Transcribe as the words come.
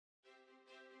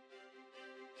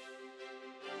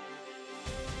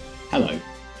Hello,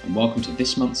 and welcome to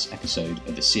this month's episode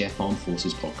of the CF Armed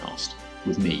Forces podcast,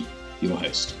 with me, your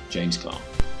host, James Clark.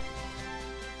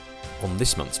 On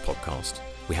this month's podcast,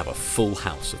 we have a full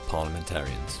house of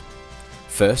parliamentarians.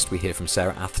 First, we hear from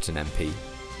Sarah Atherton MP,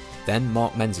 then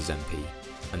Mark Menzies MP,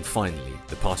 and finally,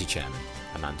 the party chairman,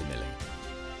 Amanda Milling.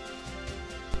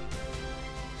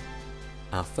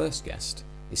 Our first guest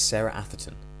is Sarah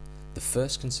Atherton, the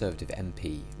first Conservative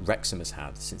MP Wrexham has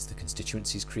had since the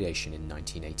constituency's creation in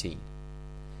 1918.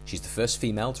 She's the first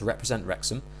female to represent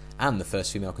Wrexham and the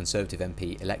first female Conservative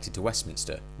MP elected to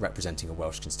Westminster representing a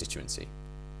Welsh constituency.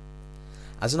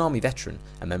 As an Army veteran,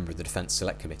 a member of the Defence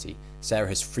Select Committee, Sarah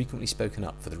has frequently spoken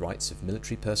up for the rights of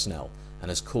military personnel and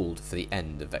has called for the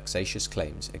end of vexatious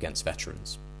claims against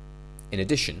veterans. In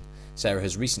addition, Sarah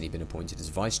has recently been appointed as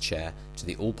Vice Chair to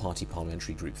the All-Party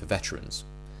Parliamentary Group for Veterans,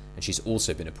 and she's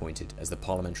also been appointed as the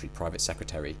Parliamentary Private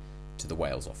Secretary to the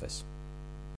Wales Office.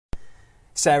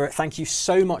 Sarah, thank you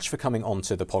so much for coming on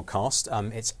to the podcast.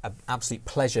 It's an absolute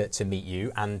pleasure to meet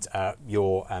you and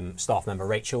your staff member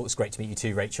Rachel. It's great to meet you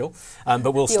too, Rachel.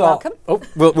 But we'll start. Welcome.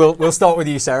 We'll start with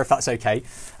you, Sarah, if that's okay.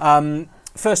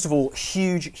 First of all,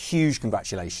 huge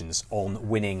congratulations on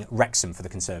winning Wrexham for the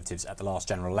Conservatives at the last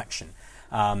general election.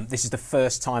 This is the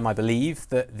first time, I believe,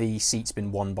 that the seat's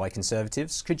been won by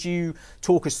Conservatives. Could you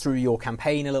talk us through your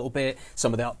campaign a little bit,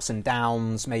 some of the ups and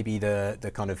downs, maybe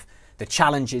the kind of the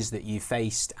challenges that you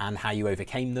faced and how you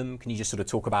overcame them? Can you just sort of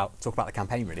talk about the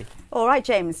campaign, really? All right,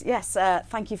 James. Yes,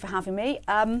 thank you for having me.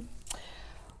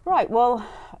 Right, well,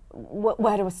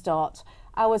 where do I start?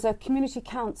 I was a community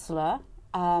councillor,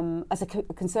 as a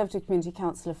Conservative community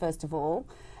councillor, first of all.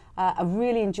 I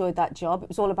really enjoyed that job. It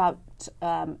was all about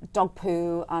dog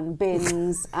poo and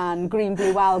bins and green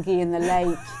blue algae in the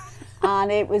lake.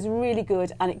 And it was really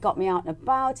good, and it got me out and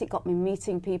about, it got me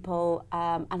meeting people,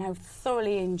 and I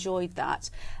thoroughly enjoyed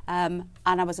that. And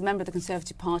I was a member of the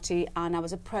Conservative Party, and I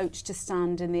was approached to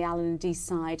stand in the Allen and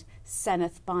Deeside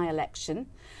Senedd by-election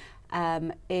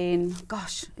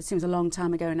it seems a long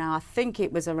time ago now. I think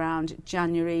it was around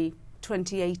January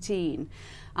 2018.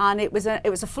 And it was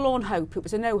a forlorn hope. It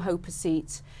was a no-hoper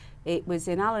seat. It was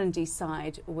in Allen and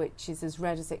Deeside, which is as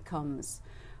red as it comes.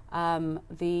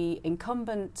 The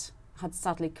incumbent had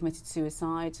sadly committed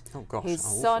suicide. Oh gosh! His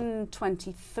son,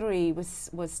 23,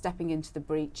 was stepping into the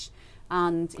breach,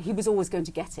 and he was always going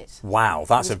to get it. Wow,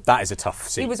 that is a tough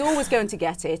seat. He was always going to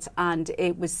get it, and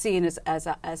it was seen as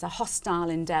a hostile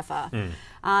endeavour.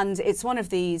 And it's one of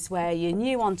these where you're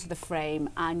new onto the frame,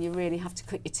 and you really have to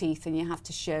cut your teeth and you have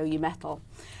to show your mettle.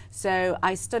 So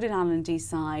I stood in Allen and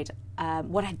Deeside.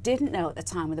 What I didn't know at the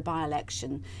time of the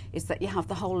by-election is that you have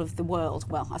the whole of the world,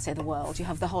 well, I say the world, you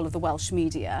have the whole of the Welsh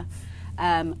media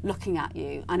looking at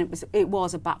you, and it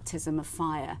was a baptism of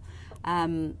fire.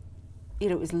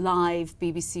 It was live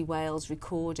BBC Wales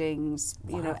recordings,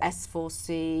 Wow.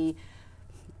 S4C.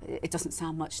 It doesn't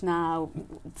sound much now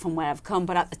from where I've come,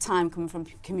 but at the time, coming from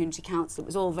community council, it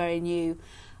was all very new.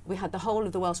 We had the whole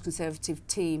of the Welsh Conservative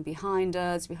team behind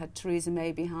us. We had Theresa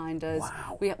May behind us.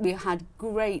 Wow. We had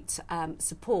great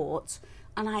support,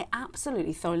 and I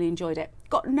absolutely thoroughly enjoyed it.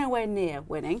 Got nowhere near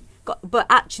winning, but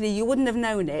actually you wouldn't have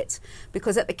known it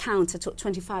because at the count I took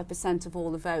 25% of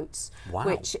all the votes, Wow.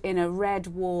 which in a red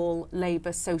wall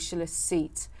Labour Socialist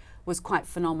seat was quite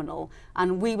phenomenal,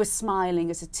 and we were smiling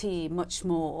as a team much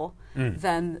more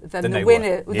than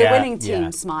the winning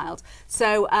team smiled.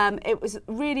 So it was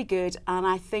really good, and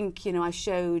I think I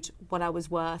showed what I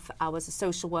was worth. I was a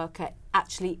social worker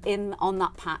actually in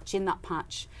that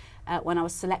patch when I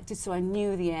was selected, so I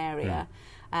knew the area.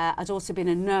 I'd also been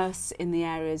a nurse in the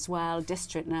area as well,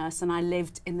 district nurse, and I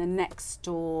lived in the next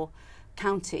door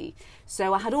county.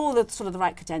 So I had all the sort of the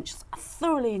right credentials. I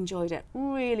thoroughly enjoyed it,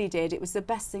 really did. It was the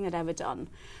best thing I'd ever done.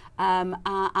 And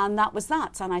that was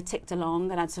that. And I ticked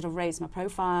along and I'd sort of raised my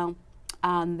profile.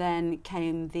 And then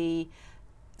came the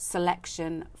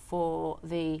selection for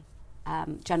the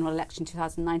general election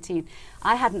 2019.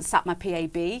 I hadn't sat my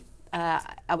PAB.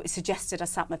 I was suggested I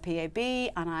sat my PAB,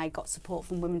 and I got support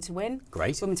from Women to Win.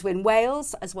 Great. Women to Win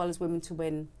Wales, as well as Women to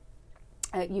Win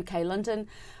UK London.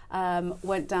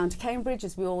 Went down to Cambridge,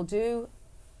 as we all do.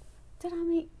 Did I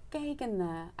meet Geoghegan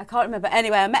there? I can't remember.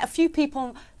 Anyway, I met a few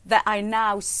people that I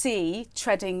now see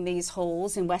treading these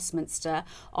halls in Westminster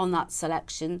on that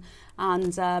selection.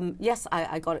 And yes,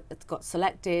 I got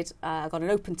selected. I got an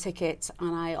open ticket,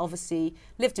 and I obviously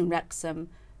lived in Wrexham.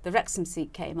 The Wrexham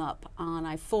seat came up, and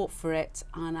I fought for it,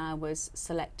 and I was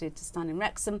selected to stand in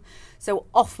Wrexham. So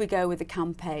off we go with the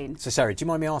campaign. So Sarah, do you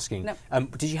mind me asking, No.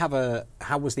 did you have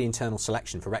how was the internal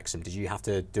selection for Wrexham? Did you have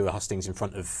to do a hustings in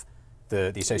front of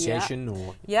the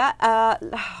association? Yeah.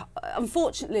 Or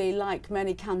Unfortunately, like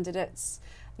many candidates,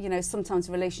 sometimes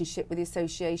the relationship with the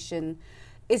association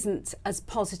isn't as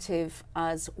positive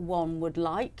as one would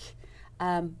like.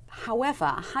 However,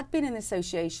 I had been in the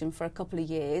association for a couple of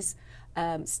years,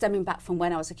 stemming back from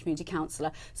when I was a community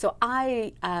councillor. So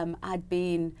I had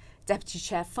been Deputy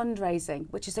Chair Fundraising,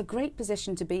 which is a great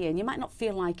position to be in. You might not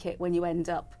feel like it when you end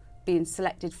up being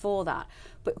selected for that.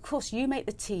 But of course, you make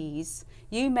the teas,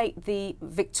 you make the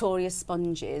Victoria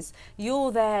sponges,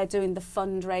 you're there doing the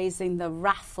fundraising, the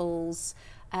raffles.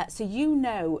 So you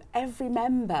know every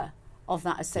member of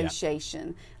that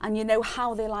association and you know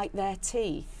how they like their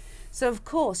tea. So, of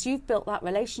course, you've built that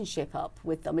relationship up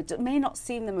with them. It may not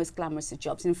seem the most glamorous of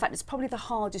jobs. In fact, it's probably the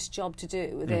hardest job to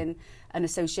do within an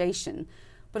association.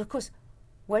 But, of course,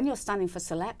 when you're standing for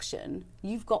selection,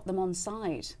 you've got them on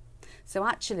side. So,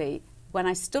 actually, when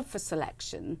I stood for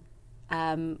selection,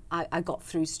 I got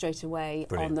through straight away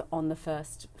on the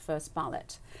first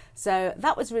ballot. So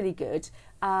that was really good.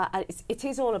 It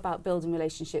is all about building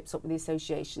relationships up with the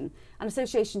association, and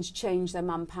associations change their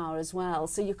manpower as well.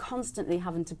 So you're constantly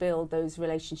having to build those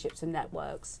relationships and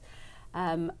networks.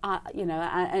 And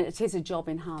it is a job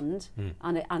in hand,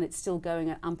 and it's still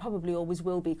going, and probably always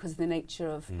will be because of the nature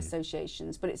of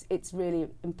associations. But it's really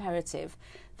imperative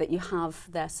that you have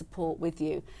their support with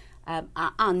you.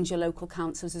 And your local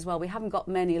councillors as well. We haven't got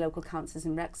many local councillors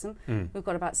in Wrexham. We've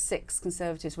got about 6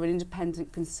 Conservatives. We're an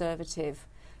independent Conservative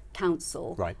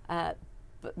council, right?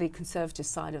 But the Conservative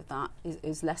side of that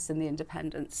is less than the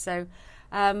independent. So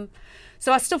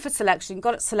I stood for selection,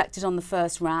 got it selected on the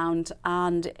first round,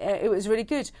 and it was really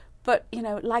good. But,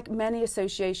 like many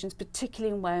associations,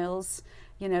 particularly in Wales,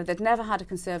 they'd never had a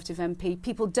Conservative MP.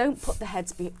 People don't put their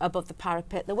heads above the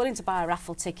parapet. They're willing to buy a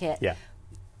raffle ticket. Yeah.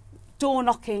 Door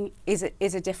knocking is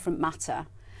a different matter,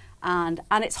 and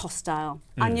it's hostile,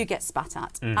 and you get spat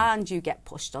at, and you get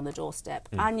pushed on the doorstep,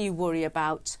 and you worry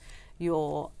about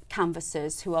your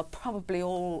canvassers who are probably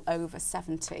all over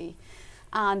 70,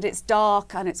 and it's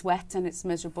dark, and it's wet, and it's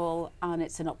miserable, and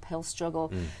it's an uphill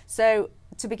struggle. So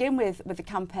to begin with the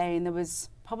campaign, there was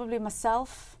probably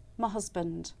myself, my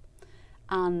husband,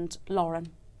 and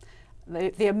Lauren.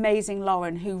 The amazing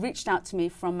Lauren, who reached out to me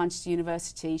from Manchester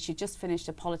University. She just finished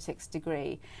a politics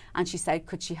degree, and she said,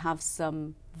 could she have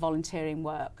some volunteering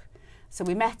work? So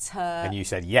we met her. And you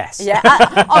said yes. Yeah,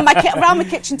 around the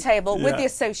kitchen table with the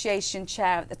association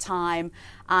chair at the time,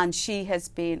 and she has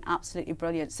been absolutely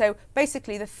brilliant. So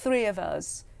basically the 3 of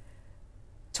us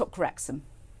took Wrexham.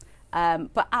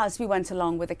 But as we went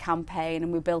along with the campaign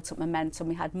and we built up momentum,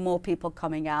 we had more people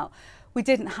coming out. We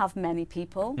didn't have many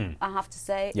people, I have to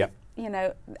say. Yep.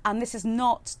 And this is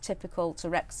not typical to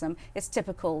Wrexham, it's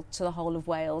typical to the whole of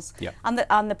Wales. Yep.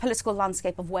 And the political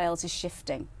landscape of Wales is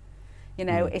shifting.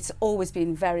 It's always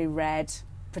been very red,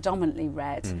 predominantly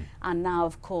red, and now,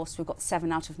 of course, we've got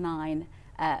 7 out of 9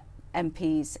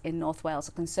 MPs in North Wales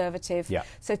are Conservative. Yep.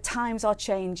 So times are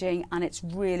changing, and it's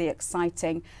really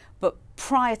exciting. But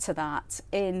prior to that,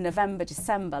 in November,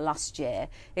 December last year,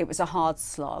 it was a hard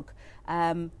slog.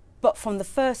 But from the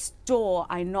first door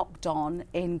I knocked on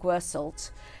in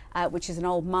Gwersalt, which is an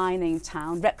old mining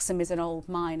town, Wrexham is an old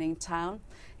mining town.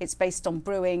 It's based on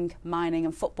brewing, mining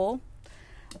and football.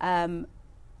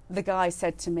 The guy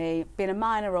said to me, been a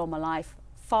miner all my life,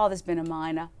 father's been a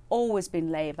miner, always been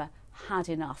Labour, had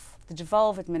enough. The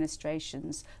devolved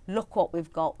administrations, look what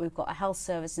we've got. We've got a health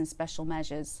service in special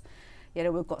measures.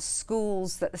 We've got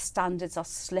schools that the standards are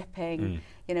slipping.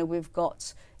 We've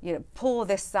got, poor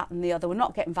this, that and the other. We're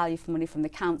not getting value for money from the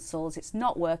councils. It's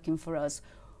not working for us.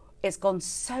 It's gone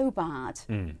so bad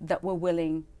that we're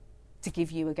willing to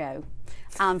give you a go.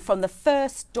 And from the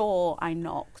first door I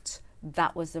knocked,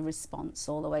 that was the response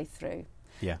all the way through.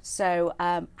 Yeah. So,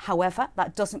 however,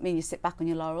 that doesn't mean you sit back on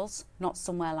your laurels, not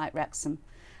somewhere like Wrexham.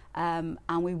 And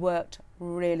we worked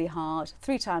really hard,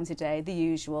 3 times a day, the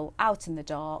usual, out in the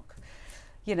dark.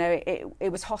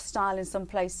 It was hostile in some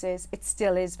places. It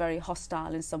still is very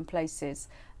hostile in some places.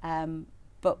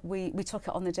 But we took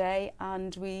it on the day,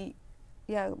 and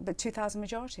the 2,000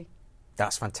 majority.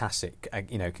 That's fantastic.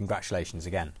 Congratulations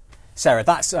again. Sarah,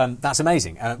 that's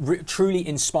amazing. Truly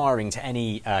inspiring to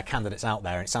any candidates out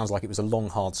there. And it sounds like it was a long,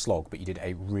 hard slog, but you did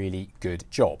a really good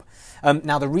job.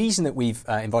 Now, the reason that we've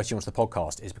invited you onto the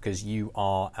podcast is because you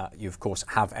of course,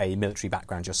 have a military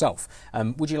background yourself.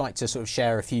 Would you like to sort of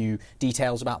share a few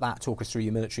details about that? Talk us through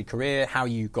your military career, how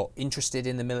you got interested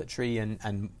in the military,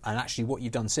 and actually what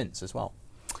you've done since as well.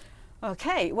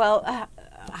 Okay, well, I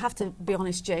have to be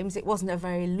honest, James, it wasn't a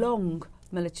very long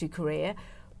military career.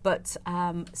 But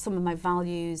some of my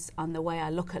values and the way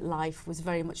I look at life was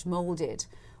very much moulded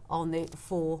on the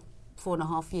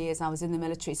 4.5 years I was in the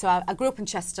military. So I grew up in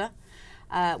Chester,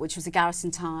 which was a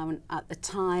garrison town at the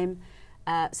time.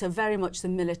 So very much the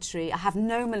military. I have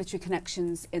no military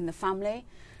connections in the family.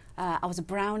 I was a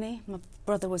Brownie. My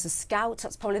brother was a Scout.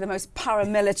 That's probably the most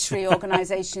paramilitary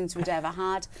organisations we'd ever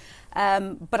had.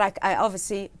 But I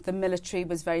obviously, the military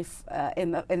was very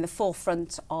in the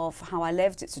forefront of how I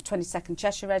lived. It's a 22nd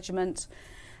Cheshire Regiment.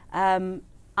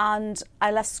 And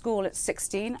I left school at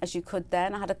 16, as you could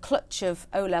then. I had a clutch of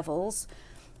O-levels.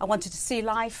 I wanted to see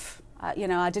life. I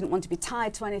didn't want to be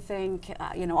tied to anything.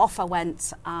 Off I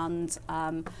went and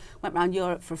went around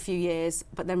Europe for a few years,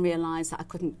 but then realised that I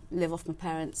couldn't live off my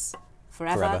parents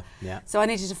forever. Yeah. So I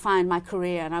needed to find my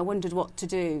career, and I wondered what to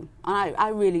do. And I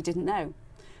really didn't know.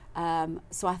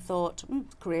 So I thought,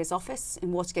 careers office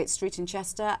in Watergate Street in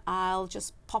Chester, I'll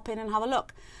just pop in and have a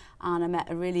look. And I met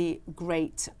a really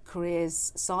great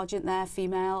careers sergeant there,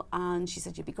 female, and she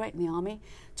said, you'd be great in the army.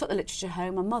 Took the literature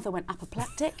home. My mother went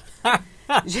apoplectic.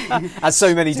 As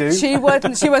so many do. She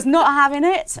was not having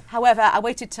it. However, I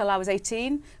waited till I was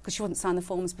 18 because she wouldn't sign the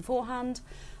forms beforehand.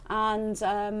 And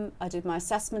I did my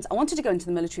assessment. I wanted to go into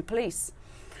the military police.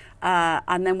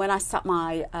 And then when I sat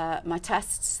my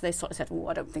tests, they sort of said,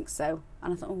 I don't think so.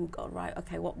 And I thought, oh, God, right,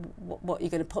 OK, what are you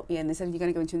going to put me in? They said, you're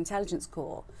going to go into intelligence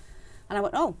corps. And I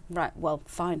went, oh, right, well,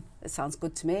 fine. It sounds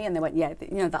good to me. And they went, yeah,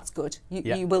 that's good.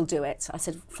 You will do it. I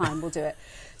said, fine, we'll do it.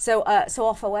 So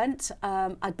off I went.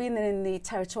 I'd been in the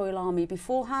Territorial Army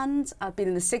beforehand. I'd been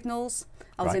in the Signals.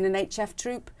 I was in an HF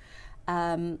troop.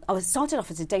 I started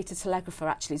off as a data telegrapher,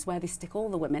 actually, is where they stick all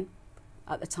the women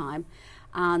at the time.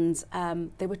 And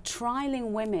they were trialling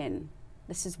women.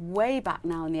 This is way back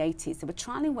now in the 80s. They were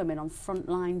trialling women on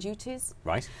frontline duties.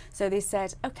 Right. So they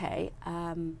said, OK,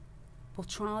 we'll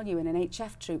trial you in an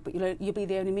HF troop, but you'll be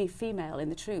the only female in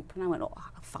the troop. And I went, oh,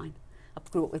 fine. I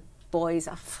grew up with boys.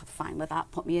 I'm fine with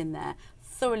that. Put me in there.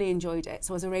 Thoroughly enjoyed it.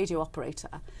 So I was a radio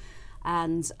operator.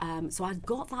 And so I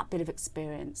got that bit of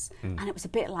experience. And it was a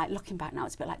bit like, looking back now,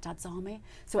 it's a bit like Dad's Army.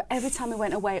 So every time we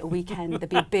went away at a weekend, there'd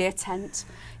be a beer tent.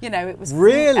 It was...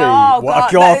 Really? Oh,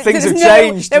 God, things have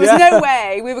changed. There was no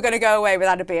way we were going to go away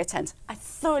without a beer tent. I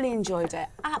thoroughly enjoyed it.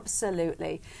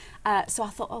 Absolutely. So I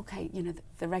thought, OK,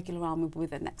 the regular army will be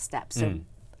the next step. So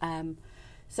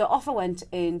so off I went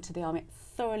into the army,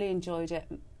 thoroughly enjoyed it,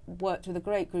 worked with a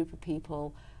great group of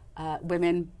people,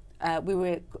 women. We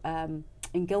were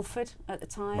in Guildford at the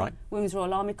time, right. Women's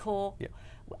Royal Army Corps. Yep.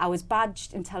 I was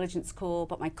badged Intelligence Corps,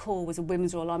 but my corps was a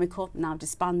Women's Royal Army Corps, now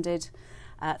disbanded.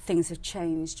 Things have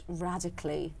changed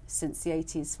radically since the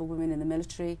 80s for women in the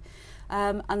military,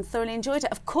 and thoroughly enjoyed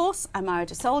it. Of course, I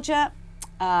married a soldier.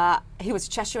 He was a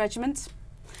Cheshire Regiment.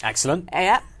 Excellent.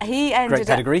 Yeah, he ended great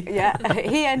pedigree.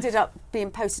 He ended up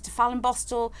being posted to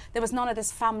Fallinbostel. There was none of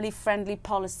this family-friendly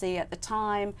policy at the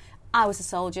time. I was a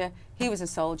soldier. He was a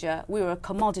soldier. We were a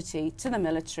commodity to the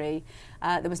military.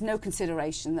 There was no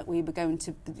consideration that we were going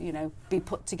to, be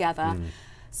put together.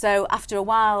 So after a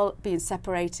while being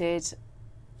separated,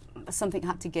 something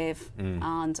had to give,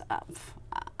 and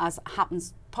as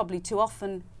happens probably too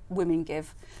often, women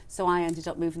give. So I ended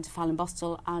up moving to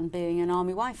Fallinbostel and being an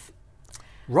army wife.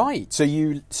 Right. So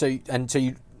you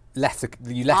left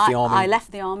the army. I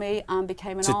left the army and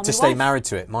became an army wife. To stay married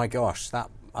to it. My gosh, that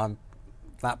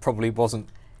probably wasn't.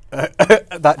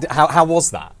 How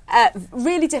was that?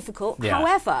 Really difficult. Yeah.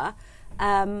 However,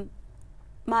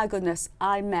 my goodness,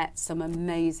 I met some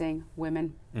amazing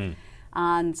women,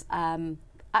 and I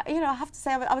have to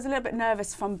say I was a little bit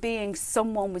nervous from being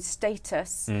someone with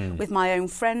status, with my own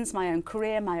friends, my own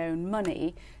career, my own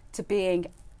money, to being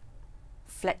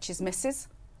Fletcher's missus,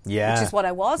 which is what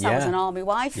I was. I was an army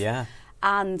wife,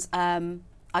 and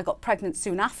I got pregnant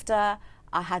soon after.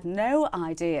 I had no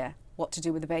idea what to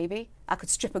do with the baby. I could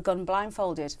strip a gun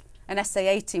blindfolded. An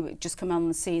SA-80 would just come on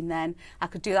the scene then. I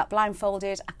could do that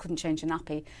blindfolded. I couldn't change a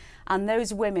nappy. And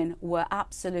those women were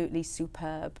absolutely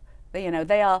superb.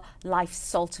 They are life's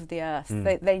salt of the earth.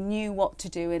 They knew what to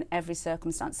do in every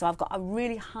circumstance. So I've got a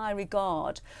really high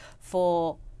regard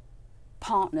for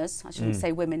partners, I shouldn't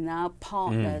say women now,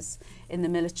 partners in the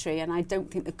military, and I don't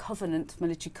think the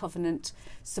military covenant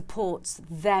supports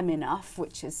them enough,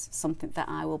 which is something that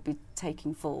I will be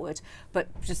taking forward, but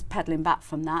just peddling back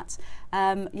from that.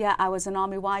 I was an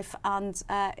army wife, and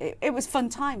it was fun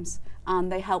times,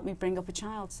 and they helped me bring up a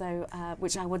child, so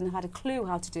which I wouldn't have had a clue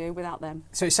how to do without them.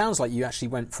 So it sounds like you actually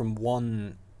went from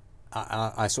one...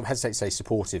 I sort of hesitate to say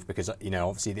supportive because,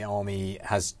 obviously the army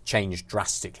has changed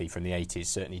drastically from the 80s,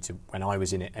 certainly to when I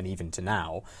was in it and even to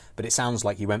now. But it sounds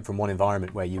like you went from one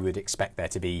environment where you would expect there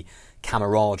to be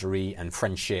camaraderie and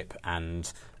friendship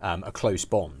and a close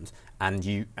bond, and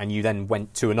you then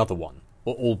went to another one,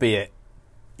 albeit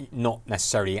not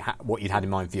necessarily what you'd had in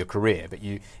mind for your career. But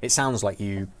it sounds like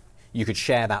you you could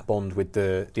share that bond with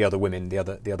the other women, the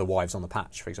other wives on the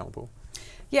patch, for example.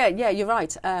 Yeah, you're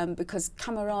right. Because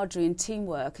camaraderie and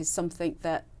teamwork is something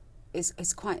that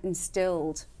is quite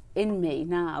instilled in me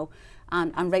now.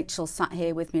 And Rachel sat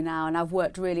here with me now, and I've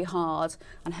worked really hard,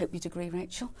 and I hope you'd agree,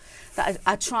 Rachel, that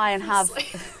I try and have...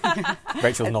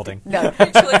 Rachel's nodding. No.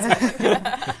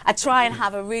 I try and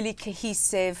have a really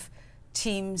cohesive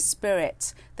team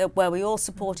spirit where we all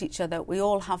support each other, we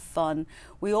all have fun,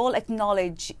 we all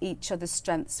acknowledge each other's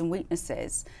strengths and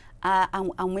weaknesses,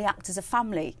 and we act as a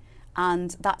family.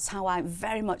 And that's how I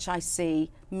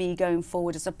see me going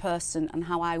forward as a person, and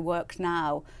how I work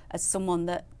now as someone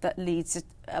that leads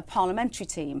a parliamentary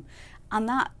team. And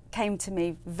that came to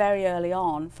me very early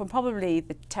on from probably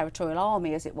the Territorial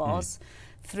Army as it was,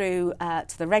 through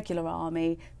to the regular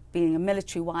army, being a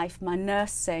military wife, my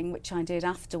nursing, which I did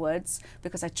afterwards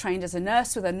because I trained as a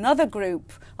nurse with another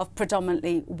group of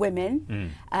predominantly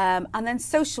women, and then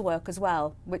social work as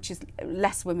well, which is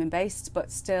less women-based,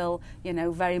 but still,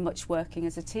 very much working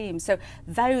as a team. So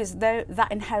that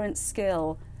inherent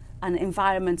skill and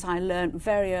environment I learned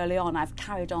very early on, I've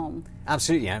carried on.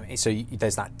 Absolutely. Yeah. So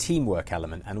there's that teamwork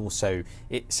element, and also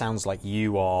it sounds like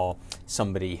you are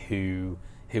somebody who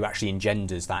actually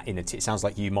engenders that in a team. It sounds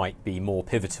like you might be more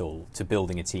pivotal to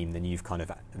building a team than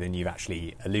you've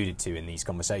actually alluded to in these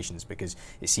conversations, because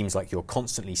it seems like you're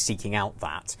constantly seeking out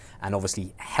that and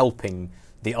obviously helping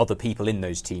the other people in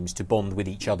those teams to bond with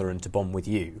each other and to bond with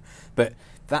you. But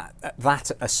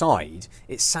that aside,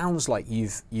 it sounds like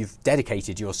you've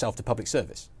dedicated yourself to public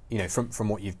service, from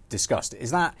what you've discussed.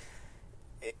 Is that...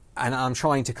 And I'm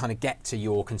trying to kind of get to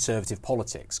your Conservative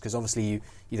politics, because obviously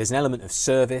there's an element of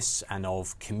service and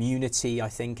of community, I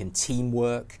think, and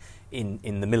teamwork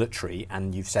in the military,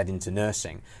 and you've said into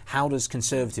nursing. How does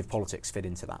Conservative politics fit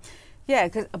into that? Yeah,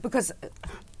 because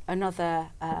another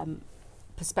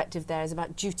perspective there is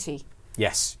about duty.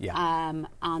 Yes, yeah.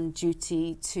 And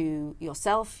duty to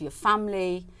yourself, your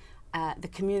family, the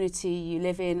community you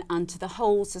live in, and to the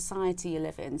whole society you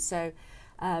live in. So,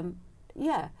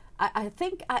 I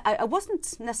think I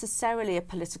wasn't necessarily a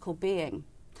political being,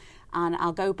 and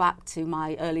I'll go back to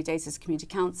my early days as a community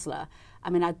councillor.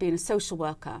 I mean, I'd been a social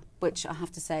worker, which I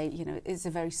have to say, is a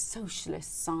very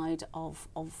socialist side of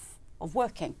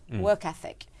working, work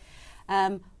ethic.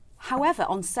 However,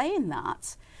 on saying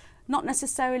that, not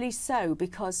necessarily so,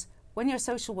 because when you're a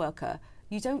social worker,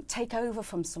 you don't take over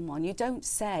from someone. You don't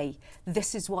say,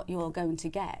 this is what you're going to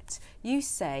get. You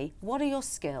say, what are your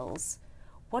skills?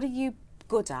 What are you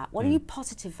good at? What are you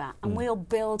positive at? And we'll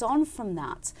build on from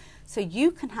that, so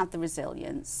you can have the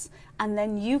resilience, and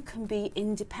then you can be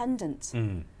independent.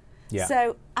 Yeah.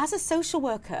 So as a social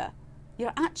worker,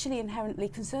 you're actually inherently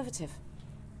conservative,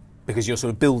 because you're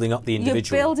sort of building up the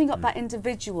individual. You're building up that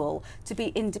individual to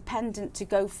be independent, to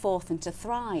go forth and to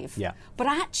thrive. Yeah. But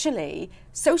actually,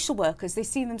 social workers, they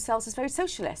see themselves as very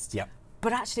socialist. Yeah.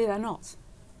 But actually they're not.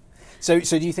 So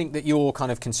do you think that your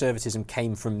kind of conservatism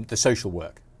came from the social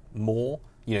work more,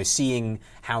 seeing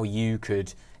how you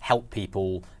could help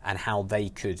people and how they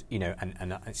could,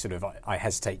 and sort of, I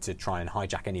hesitate to try and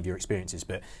hijack any of your experiences,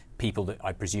 but people that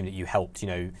I presume that you helped,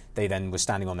 they then were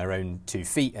standing on their own 2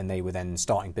 feet, and they were then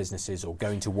starting businesses or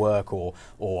going to work or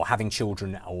having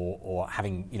children or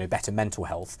having, better mental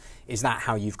health. Is that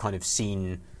how you've kind of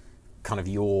seen kind of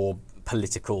your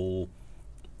political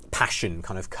passion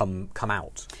kind of come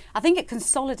out? I think it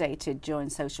consolidated during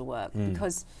social work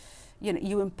because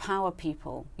you empower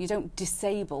people. You don't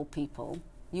disable people.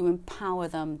 You empower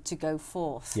them to go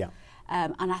forth. Yeah.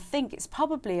 And I think it's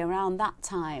probably around that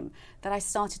time that I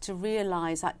started to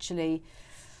realise, actually,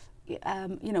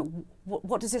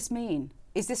 what does this mean?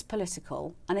 Is this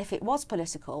political? And if it was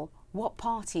political, what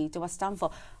party do I stand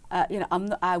for?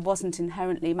 I wasn't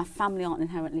inherently, my family aren't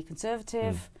inherently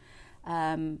conservative.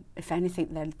 If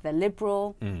anything, they're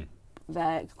liberal.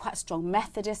 They're quite a strong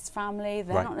Methodist family.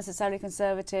 They're not necessarily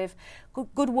conservative.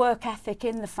 Good work ethic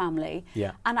in the family.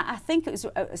 Yeah. And I think it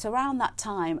was around that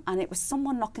time, and it was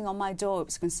someone knocking on my door. It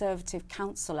was a Conservative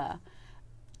councillor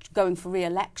going for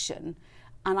re-election,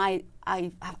 and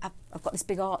I've got this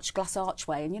big glass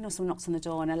archway, and someone knocks on the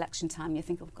door in election time, you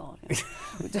think, oh God,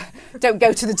 don't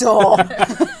go to the door.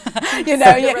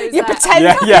 you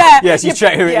pretend. Yes, you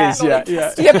check who it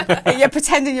is. You're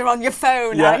pretending you're on your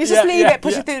phone. You just leave it,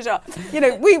 push it through the door.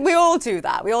 We all do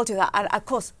that. And of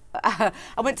course, I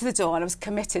went to the door and I was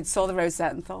committed, saw the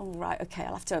rosette and thought, oh, right, okay,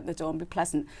 I'll have to open the door and be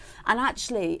pleasant. And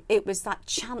actually, it was that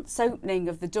chance opening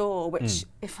of the door, which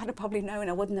if I'd have probably known,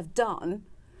 I wouldn't have done.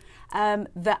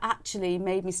 That actually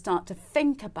made me start to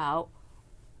think about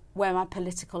where my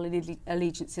political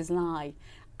allegiances lie.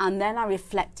 And then I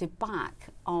reflected back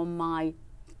on my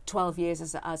 12 years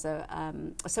as a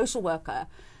social worker,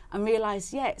 and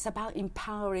realised, it's about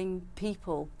empowering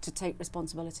people to take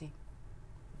responsibility.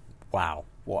 Wow,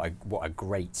 what a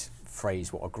great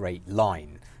phrase, what a great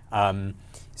line.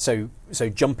 So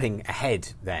jumping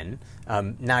ahead then,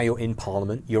 now you're in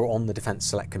Parliament, you're on the Defence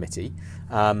Select Committee.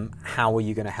 How are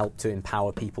you going to help to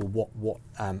empower people? What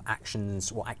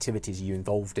actions, what activities are you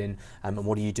involved in, and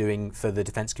what are you doing for the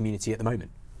defence community at the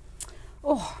moment?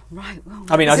 Oh, right. Well,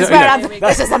 I mean,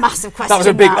 this is a massive question. That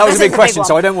was a big question,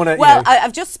 so I don't want to. Well,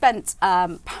 I've just spent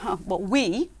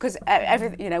because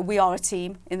we are a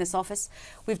team in this office.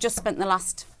 We've just spent the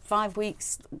last 5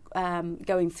 weeks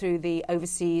going through the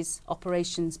Overseas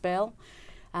Operations Bill.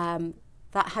 That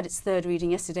had its third reading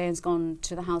yesterday and has gone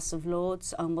to the House of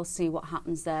Lords, and we'll see what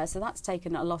happens there. So that's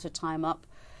taken a lot of time up.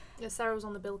 Yeah, Sarah was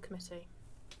on the Bill Committee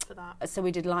for that. So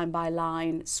we did line by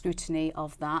line scrutiny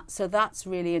of that. So that's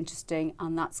really interesting,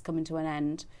 and that's coming to an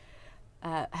end,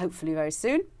 hopefully very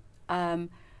soon.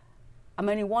 I'm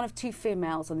only one of 2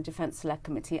 females on the Defence Select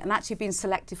Committee, and actually being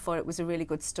selected for it was a really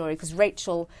good story, because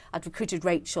I'd recruited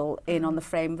Rachel in on the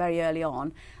frame very early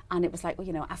on, and it was like,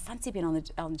 well, I fancy being on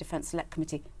the Defence Select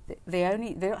Committee. They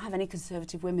don't have any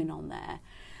Conservative women on there.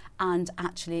 And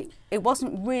actually, it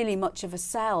wasn't really much of a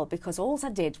sell, because all I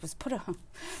did was put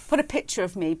a picture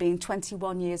of me being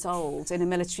 21 years old in a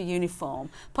military uniform,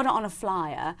 put it on a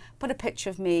flyer, put a picture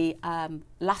of me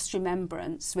last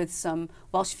remembrance with some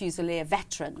Welsh Fusilier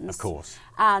veterans. Of course.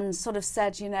 And sort of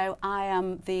said, I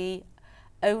am the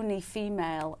only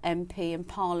female MP in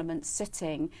Parliament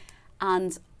sitting.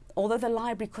 And although the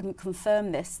library couldn't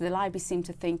confirm this, the library seemed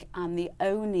to think I'm the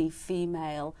only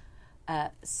female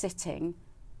sitting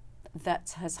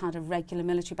that has had a regular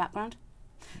military background.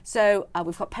 So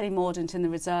we've got Penny Mordaunt in the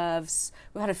reserves.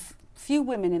 We've had a few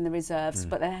women in the reserves,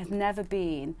 but there have never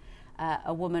been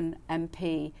a woman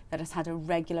MP that has had a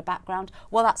regular background.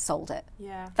 Well, that sold it.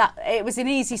 Yeah. It was an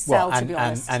easy sell, to be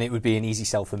honest. And it would be an easy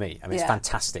sell for me. I mean, it's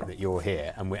fantastic that you're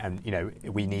here, and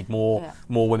we need more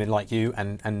women like you,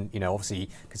 and obviously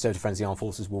Conservative Friends of the Armed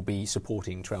Forces will be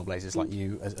supporting trailblazers like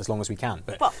you as long as we can.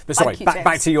 But sorry,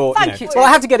 back to your. Well, I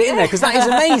have to get it in there, because that is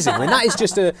amazing. I mean, that is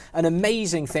just an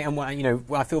amazing thing, and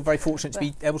I feel very fortunate to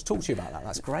be able to talk to you about that.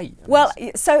 That's great. Well,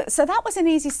 so that was an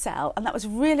easy sell, and that was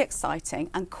really exciting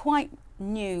and quite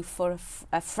new for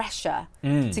a fresher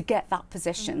to get that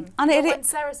position. And when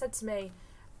Sarah said to me,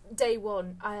 day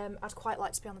one, I'd quite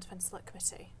like to be on the Defence Select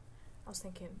Committee, I was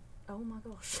thinking, oh my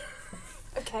gosh.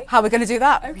 Okay. How are we going to do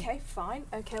that? Okay, fine.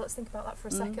 Okay, let's think about that for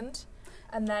a second.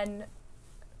 And then,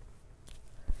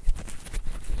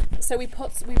 so we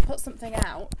put something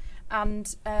out,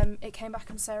 and it came back,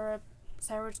 and Sarah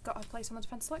had got her place on the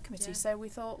Defence Select Committee, so we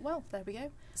thought, well, there we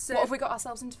go. So what have we got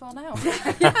ourselves into for now?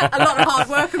 A lot of hard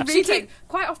work and reading.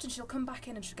 Quite often she'll come back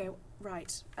in and she'll go,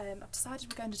 right, I've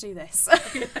decided we're going to do this.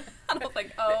 And I'll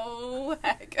think, oh,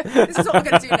 heck. This is what we're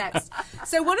going to do next.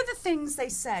 So one of the things they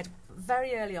said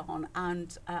very early on,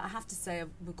 and I have to say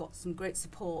we've got some great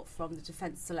support from the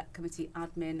Defence Select Committee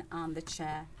admin and the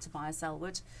chair, Tobias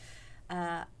Elwood.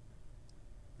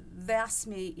 They asked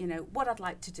me, what I'd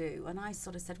like to do, and I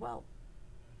sort of said, well,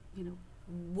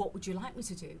 what would you like me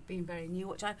to do? Being very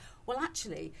new,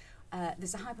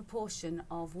 there's a high proportion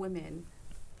of women.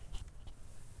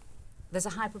 That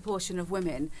are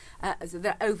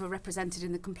overrepresented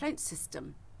in the complaints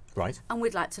system. Right. And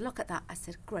we'd like to look at that. I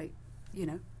said, great,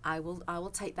 I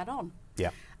will take that on.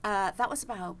 Yeah. That was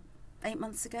about 8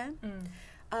 months ago.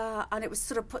 And it was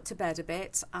sort of put to bed a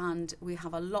bit, and we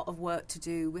have a lot of work to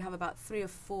do. We have about 3 or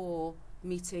 4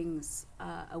 meetings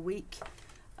a week.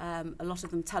 A lot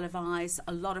of them televised,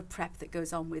 a lot of prep that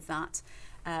goes on with that.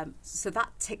 So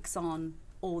that ticks on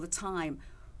all the time.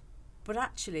 But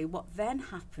actually what then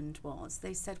happened was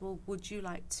they said, well, would you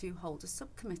like to hold a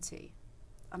subcommittee?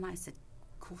 And I said,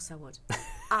 of course I would.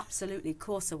 Absolutely, of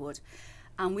course I would.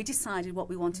 And we decided what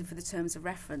we wanted for the terms of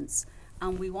reference.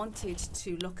 And we wanted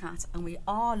to look at, and we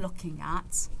are looking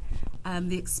at,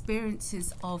 the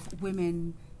experiences of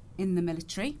women in the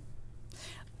military,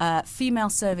 female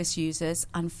service users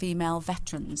and female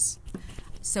veterans.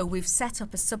 So we've set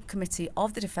up a subcommittee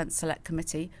of the Defence Select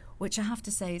Committee, which I have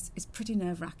to say is pretty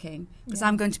nerve-wracking, because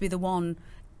I'm going to be the one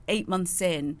 8 months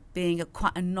in being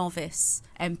quite a novice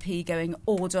MP going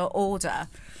order.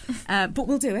 But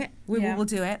we'll do it. We will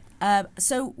do it.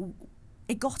 So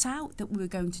it got out that we were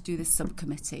going to do this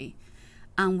subcommittee,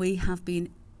 and we have been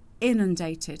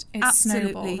inundated. It's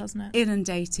absolutely snowballed, hasn't it?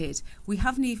 Inundated. We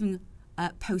haven't even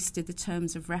posted the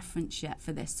terms of reference yet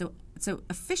for this. So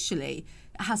officially,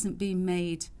 it hasn't been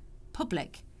made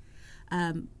public.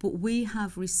 But we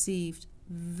have received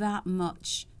that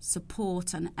much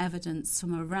support and evidence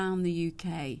from around the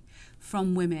UK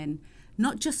from women,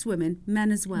 not just women,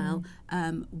 men as well,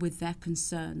 with their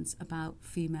concerns about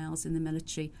females in the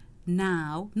military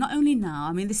now. Not only now,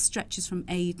 I mean, this stretches from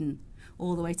Aden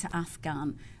all the way to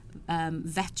Afghan.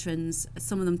 Veterans,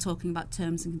 some of them talking about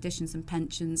terms and conditions and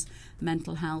pensions,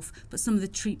 mental health, but some of the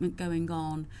treatment going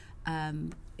on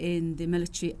in the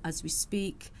military as we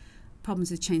speak,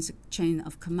 problems with chain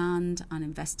of command and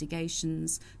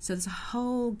investigations. So there's a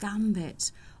whole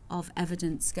gambit of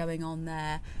evidence going on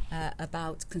there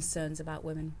about concerns about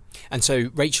women. And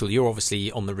so, Rachel, you're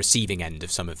obviously on the receiving end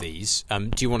of some of these. Do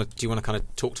you want to kind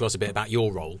of talk to us a bit about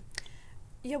your role?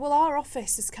 Yeah, well, our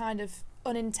office has kind of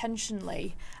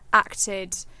unintentionally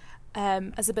acted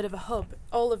as a bit of a hub.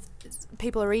 All of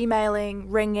people are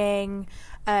emailing, ringing,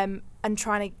 and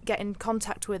trying to get in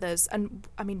contact with us. And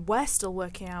I mean, we're still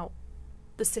working out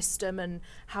the system and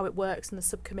how it works and the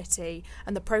subcommittee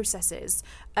and the processes.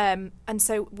 And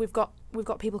so we've got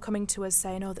people coming to us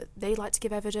saying, that they'd like to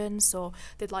give evidence or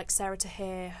they'd like Sarah to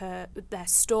hear their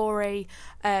story,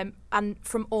 and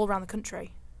from all around the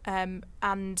country.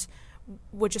 And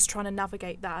we're just trying to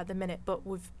navigate that at the minute, but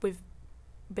we've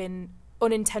been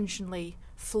unintentionally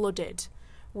flooded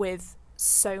with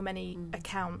so many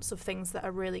accounts of things that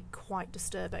are really quite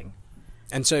disturbing.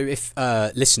 And so if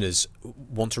listeners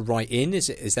want to write in,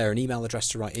 is there an email address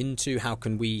to write into? How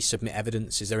can we submit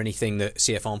evidence? Is there anything that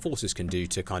CF Armed Forces can do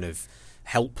to kind of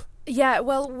help? Yeah,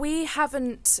 well, we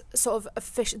haven't sort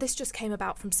of this just came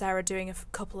about from Sarah doing a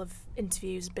couple of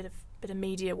interviews, a bit of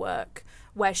media work,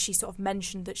 where she sort of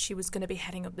mentioned that she was going to be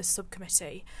heading up this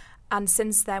subcommittee. And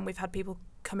since then, we've had people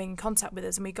coming in contact with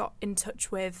us, and we got in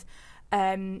touch with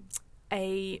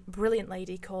a brilliant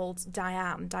lady called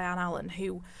Diane Allen,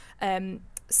 who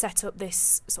set up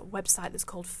this sort of website that's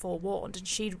called Forewarned, and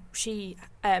she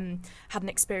had an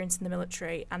experience in the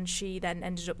military, and she then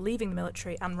ended up leaving the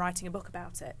military and writing a book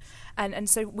about it. And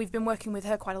so we've been working with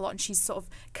her quite a lot, and she's sort of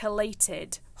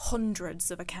collated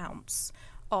hundreds of accounts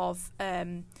of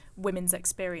women's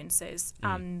experiences,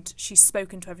 and she's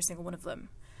spoken to every single one of them.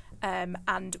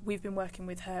 And we've been working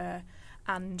with her,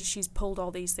 and she's pulled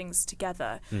all these things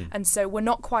together. And so we're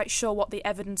not quite sure what the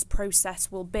evidence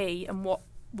process will be and what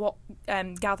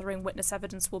gathering witness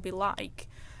evidence will be like,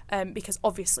 because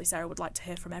obviously Sarah would like to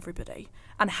hear from everybody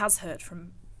and has heard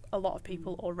from a lot of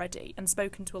people already and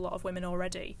spoken to a lot of women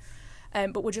already.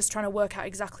 But we're just trying to work out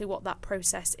exactly what that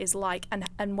process is like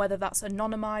and whether that's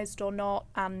anonymised or not.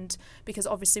 And because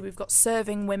obviously we've got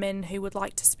serving women who would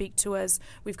like to speak to us.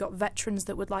 We've got veterans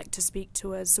that would like to speak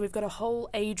to us. So we've got a whole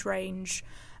age range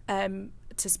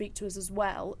to speak to us as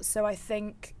well. So I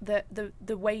think that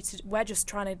the way we're just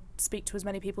trying to speak to as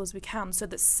many people as we can so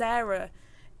that Sarah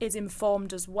is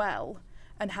informed as well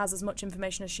and has as much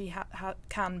information as she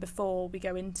can before we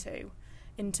go into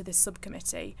this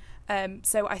subcommittee.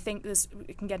 So I think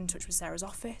we can get in touch with Sarah's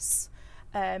office,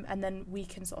 and then we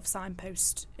can sort of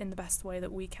signpost in the best way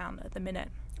that we can at the minute.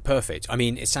 Perfect. I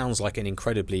mean, it sounds like an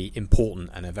incredibly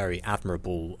important and a very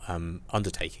admirable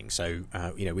undertaking. So,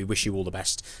 we wish you all the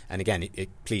best. And again,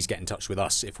 please get in touch with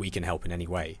us if we can help in any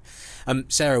way.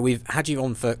 Sarah, we've had you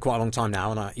on for quite a long time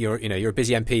now, and you're a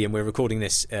busy MP, and we're recording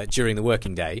this during the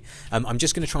working day. I'm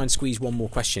just going to try and squeeze one more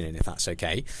question in, if that's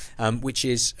okay, which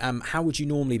is, how would you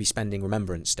normally be spending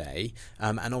Remembrance Day?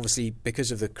 And obviously,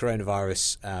 because of the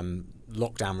coronavirus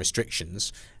lockdown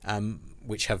restrictions,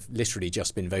 which have literally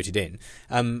just been voted in,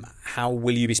 how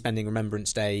will you be spending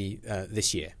Remembrance Day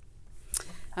this year?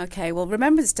 Okay, well,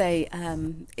 Remembrance Day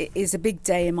is a big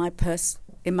day in my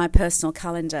personal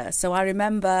calendar. So I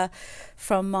remember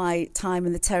from my time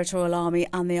in the Territorial Army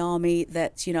and the Army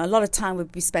that, a lot of time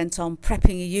would be spent on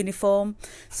prepping a uniform.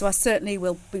 So I certainly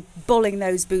will be bulling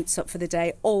those boots up for the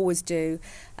day, always do.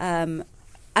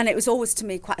 And it was always, to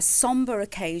me, quite a sombre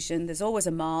occasion. There's always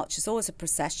a march, there's always a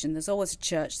procession, there's always a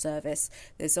church service,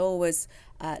 there's always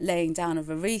laying down of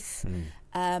a wreath.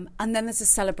 And then there's a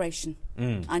celebration.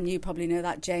 And you probably know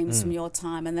that, James, from your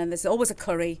time. And then there's always a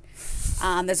curry,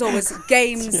 and there's always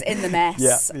games in the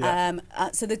mess.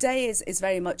 So the day is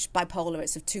very much bipolar.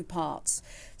 It's of two parts.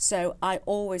 So I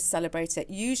always celebrate it.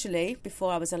 Usually,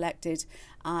 before I was elected,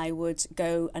 I would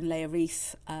go and lay a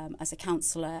wreath as a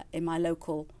councillor in my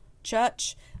local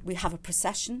church. We have a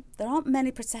procession. There aren't many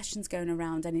processions going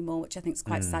around anymore, which I think is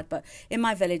quite sad, but in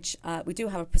my village we do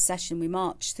have a procession. We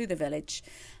march through the village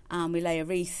and we lay a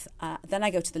wreath. Then I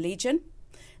go to the Legion,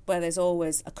 where there's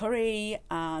always a curry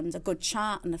and a good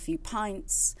chat and a few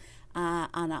pints,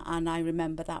 and I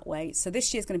remember that way. So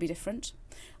this year's going to be different.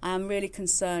 I am really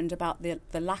concerned about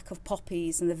the lack of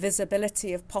poppies and the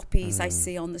visibility of poppies I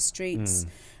see on the streets.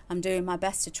 I'm doing my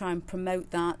best to try and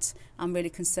promote that. I'm really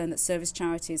concerned that service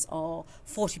charities are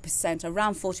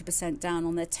around 40% down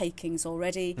on their takings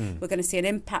already. We're going to see an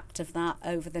impact of that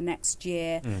over the next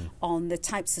year on the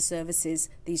types of services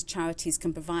these charities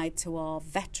can provide to our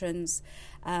veterans.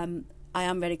 I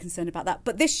am very concerned about that.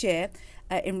 But this year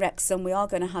in Wrexham, we are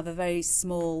going to have a very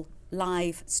small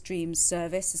live stream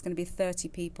service. There's going to be 30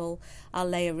 people. I'll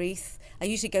lay a wreath. I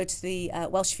usually go to the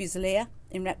Welsh Fusilier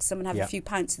in Wrexham and have a few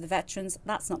pints with the veterans.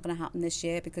 That's not going to happen this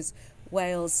year because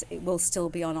Wales, it will still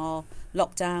be on our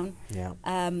lockdown.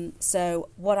 So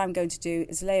what I'm going to do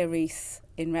is lay a wreath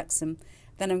in Wrexham.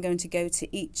 Then I'm going to go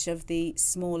to each of the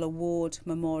smaller ward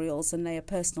memorials and lay a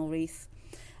personal wreath.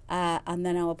 And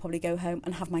then I will probably go home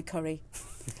and have my curry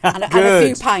and a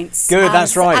few pints. Good,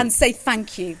 that's right. And say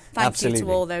thank you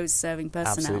to all those serving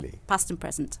personnel, past and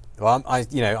present. Well,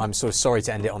 I'm sort of sorry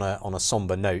to end it on a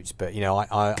sombre note, but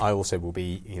I also will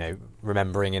be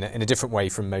remembering in a different way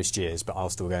from most years, but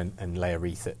I'll still go and lay a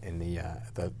wreath in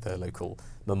the local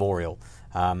memorial.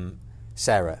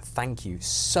 Sarah, thank you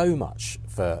so much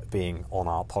for being on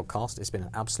our podcast. It's been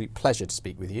an absolute pleasure to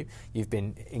speak with you. You've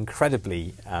been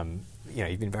incredibly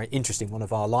you've been very interesting, one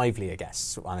of our livelier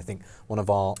guests, and I think one of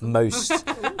our most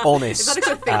honest. Is that a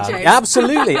good thing, James?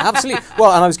 Absolutely.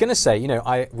 Well, and I was going to say,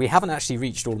 we haven't actually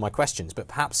reached all of my questions, but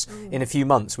perhaps in a few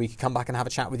months we could come back and have a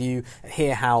chat with you,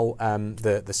 hear how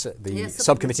the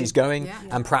subcommittee is going,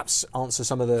 and perhaps answer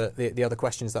some of the other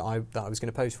questions that I was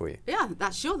going to pose for you. Yeah,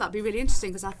 that'd be really interesting,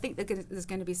 because I think there's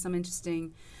going to be some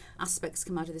interesting aspects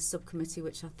come out of this subcommittee,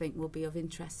 which I think will be of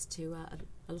interest to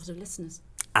a lot of listeners.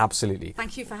 Absolutely.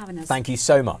 Thank you for having us. Thank you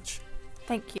so much.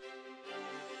 Thank you.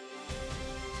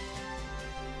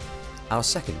 Our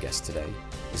second guest today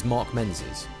is Mark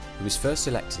Menzies, who was first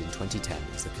elected in 2010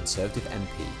 as the Conservative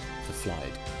MP for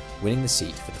Flyde, winning the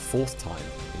seat for the fourth time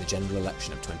in the general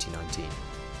election of 2019.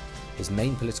 His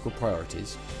main political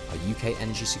priorities are UK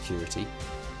energy security,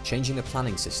 changing the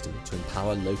planning system to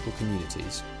empower local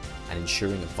communities, and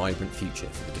ensuring a vibrant future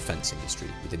for the defence industry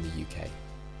within the UK.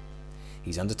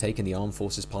 He's undertaken the Armed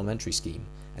Forces Parliamentary Scheme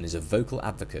and is a vocal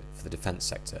advocate for the defence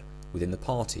sector within the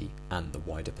party and the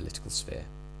wider political sphere.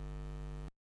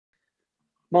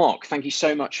 Mark, thank you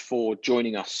so much for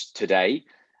joining us today.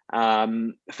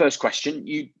 First question,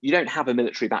 you don't have a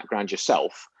military background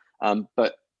yourself,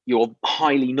 but you're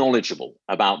highly knowledgeable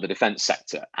about the defence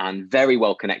sector and very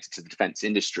well connected to the defence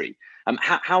industry.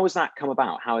 How has that come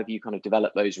about? How have you kind of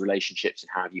developed those relationships, and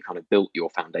how have you kind of built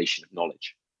your foundation of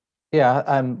knowledge?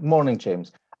 Yeah, morning,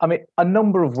 James. I mean, a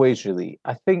number of ways, really.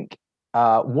 I think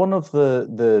one of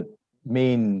the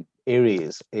main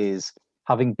areas is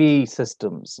having BAE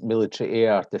Systems, military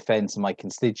air defence in my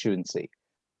constituency.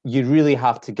 You really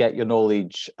have to get your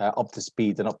knowledge up to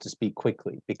speed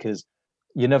quickly, because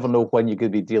you never know when you're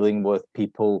going to be dealing with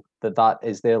people that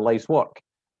is their life's work.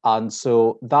 And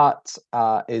so that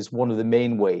is one of the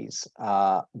main ways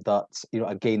that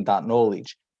I gained that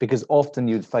knowledge, because often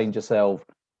you'd find yourself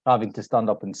having to stand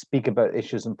up and speak about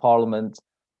issues in Parliament,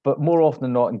 but more often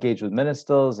than not engage with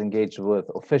ministers, engage with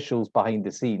officials behind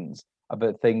the scenes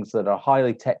about things that are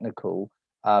highly technical,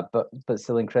 but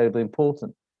still incredibly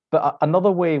important. But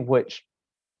another way in which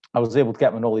I was able to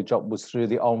get my knowledge up was through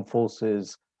the Armed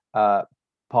Forces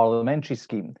Parliamentary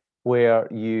Scheme, where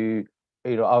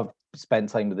I've spent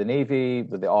time with the Navy,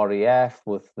 with the RAF,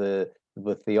 with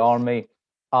the Army,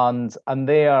 and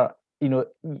there, you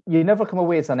never come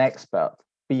away as an expert,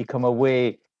 but you come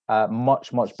away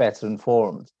much better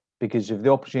informed, because you have the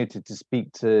opportunity to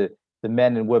speak to the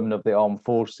men and women of the armed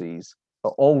forces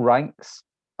at all ranks,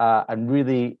 and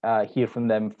really hear from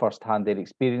them firsthand their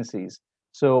experiences.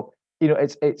 So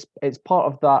it's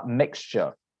part of that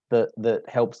mixture that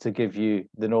helps to give you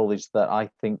the knowledge that I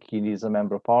think you need as a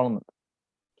member of Parliament.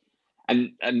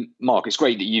 And Mark, it's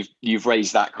great that you've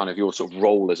raised that kind of your sort of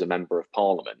role as a member of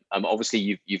Parliament.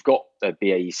 Obviously, you've got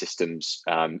BAE Systems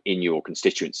in your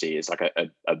constituency as like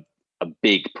a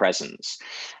big presence.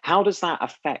 How does that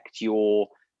affect your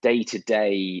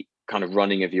day-to-day kind of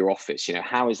running of your office?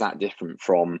 How is that different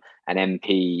from an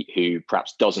MP who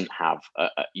perhaps doesn't have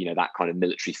that kind of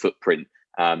military footprint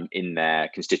in their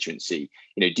constituency?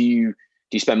 Do you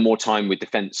spend more time with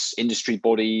defence industry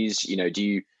bodies?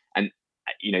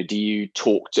 Do you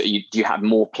talk to? Do you have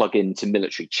more plug-in to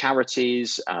military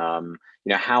charities?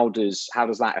 How does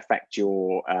that affect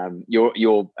your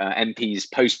MP's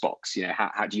postbox?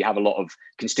 How do you have a lot of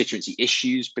constituency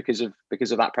issues because of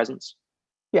that presence?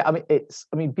 Yeah,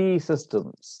 BAE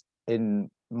Systems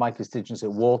in my constituency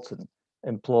at Walton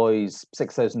employs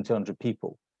 6,200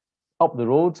 people. up the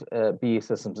road, BAE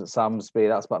Systems at Samlesbury,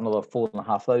 that's about another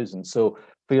 4,500. So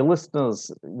for your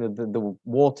listeners, the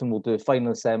Wharton will do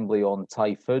final assembly on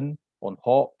Typhoon, on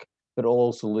Hawk, but it'll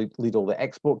also lead all the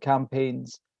export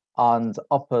campaigns. And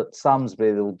up at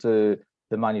Samlesbury, they'll do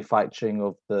the manufacturing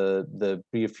of the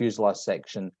rear fuselage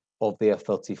section of the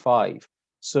F-35.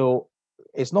 So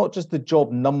it's not just the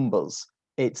job numbers,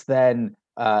 it's then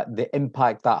the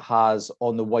impact that has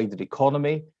on the wider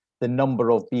economy, the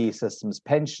number of BAE Systems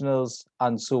pensioners,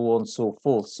 and so on and so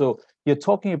forth. So you're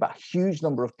talking about a huge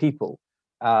number of people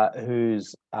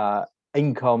whose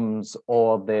incomes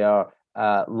or their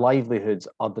livelihoods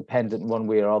are dependent one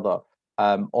way or other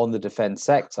on the defence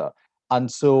sector. And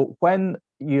so when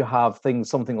you have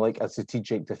something like a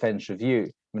strategic defence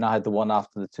review, I mean, I had the one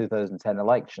after the 2010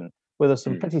 election, where there's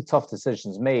some pretty tough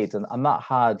decisions made, and that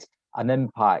had an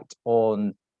impact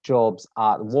on jobs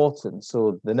at Wharton.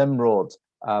 So the Nimrod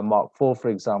Mark IV, for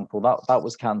example, that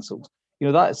was cancelled.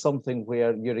 That is something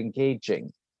where you're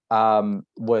engaging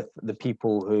with the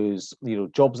people whose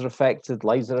jobs are affected,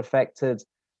 lives are affected,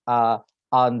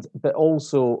 but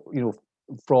also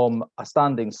from a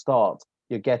standing start,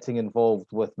 you're getting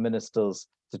involved with ministers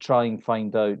to try and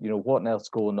find out what else is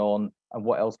going on and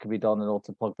what else can be done in order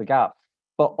to plug the gap.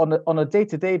 But on a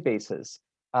day-to-day basis,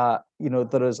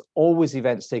 there is always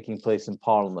events taking place in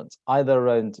Parliament, either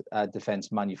around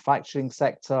defence manufacturing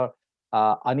sector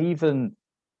and even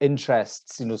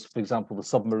interests, for example, the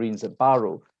submarines at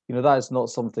Barrow. That is not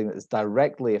something that is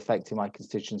directly affecting my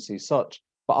constituency as such,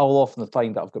 but I'll often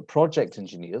find that I've got project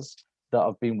engineers that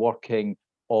have been working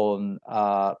on,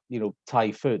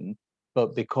 Typhoon,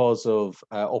 but because of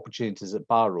opportunities at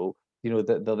Barrow,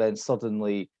 that they're then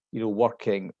suddenly,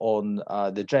 working on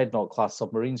the Dreadnought class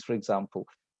submarines, for example.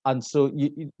 And so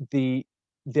the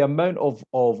amount of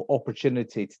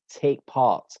opportunity to take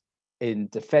part in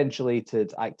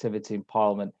defence-related activity in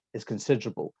Parliament is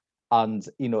considerable, and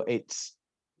it's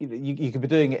you could be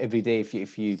doing it every day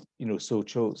if you so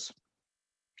chose.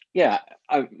 Yeah,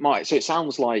 Mike. So it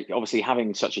sounds like obviously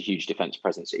having such a huge defence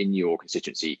presence in your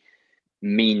constituency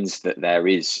means that there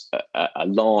is a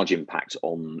large impact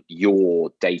on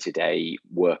your day-to-day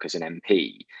work as an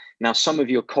MP. Now, some of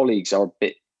your colleagues are a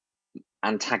bit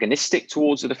antagonistic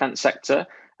towards the defence sector,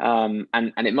 and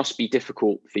it must be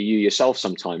difficult for you yourself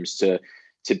sometimes to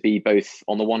be both,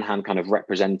 on the one hand, kind of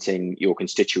representing your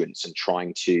constituents and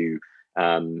trying to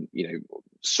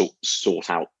sort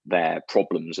out their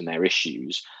problems and their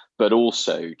issues, but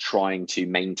also trying to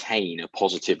maintain a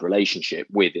positive relationship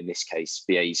with, in this case,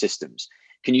 BAE Systems.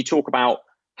 Can you talk about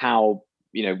how,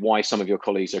 why some of your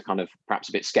colleagues are kind of perhaps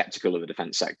a bit skeptical of the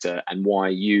defence sector, and why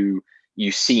you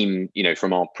seem,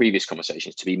 from our previous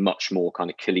conversations, to be much more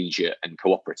kind of collegiate and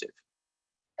cooperative?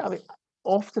 I mean,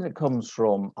 often it comes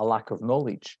from a lack of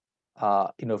knowledge. If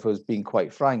I was being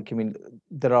quite frank, I mean,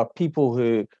 there are people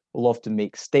who will often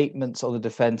make statements on the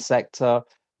defence sector.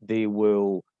 They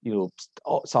will,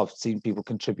 so I've seen people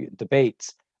contribute in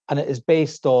debates, and it is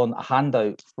based on a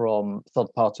handout from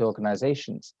third-party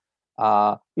organisations. There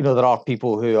are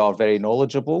people who are very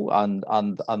knowledgeable, and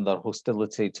their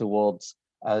hostility towards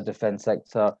the defence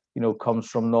sector, comes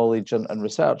from knowledge and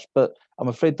research. But I'm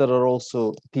afraid there are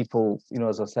also people,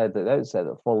 as I said at the outset,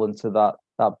 that fall into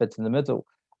that bit in the middle.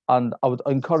 And I would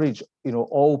encourage,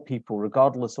 all people,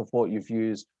 regardless of what your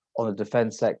views on the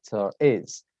defence sector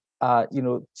is,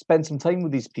 spend some time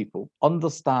with these people,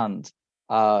 understand,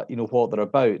 what they're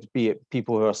about, be it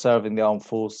people who are serving the armed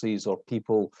forces or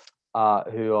people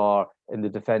who are in the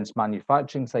defence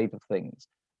manufacturing side of things.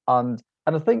 And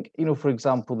I think, for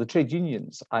example, the trade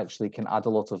unions actually can add a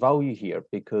lot of value here,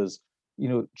 because,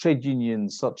 trade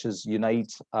unions such as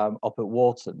Unite up at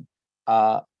Wharton,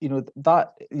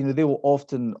 they will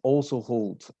often also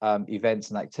hold events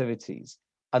and activities,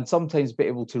 and sometimes be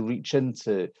able to reach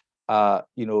into,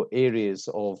 areas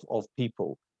of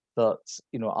people that,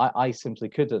 I simply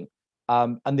couldn't.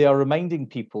 And they are reminding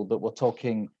people that we're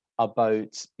talking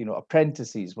about,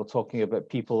 apprentices, we're talking about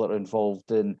people that are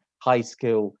involved in high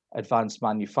skill advanced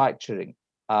manufacturing,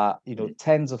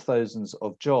 tens of thousands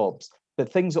of jobs,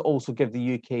 but things that also give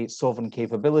the UK sovereign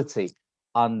capability.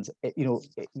 And,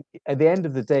 at the end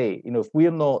of the day, if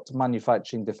we're not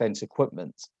manufacturing defence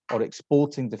equipment or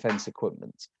exporting defence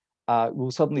equipment,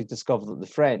 we'll suddenly discover that the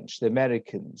French, the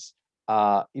Americans,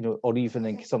 or even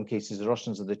in some cases the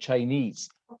Russians or the Chinese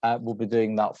will be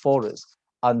doing that for us.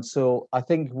 And so I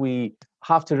think we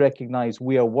have to recognise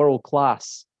we are world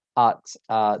class at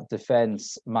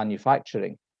defence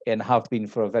manufacturing and have been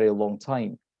for a very long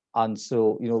time. And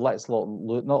so, let's not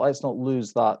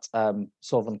lose that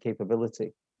sovereign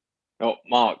capability. Oh,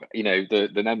 Mark,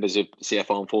 the members of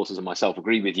CF Armed Forces and myself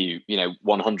agree with you,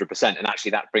 100%. And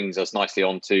actually, that brings us nicely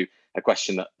on to a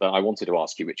question that I wanted to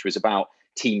ask you, which was about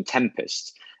Team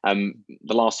Tempest. The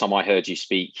last time I heard you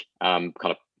speak, kind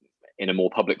of in a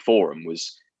more public forum,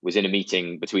 was in a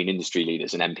meeting between industry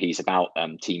leaders and MPs about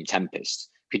Team Tempest.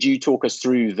 Could you talk us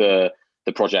through the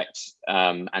project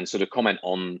and sort of comment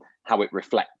on how it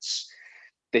reflects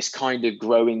this kind of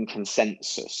growing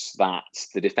consensus that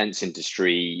the defence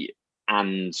industry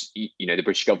and the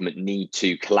British government need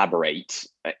to collaborate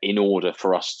in order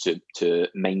for us to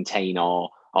maintain our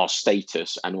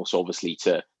status, and also obviously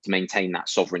to maintain that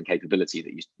sovereign capability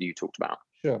that you talked about?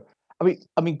 Sure.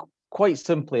 I mean, quite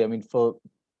simply, for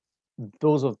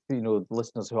those of the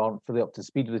listeners who aren't fully up to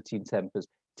speed with Team Tempest,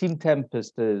 Team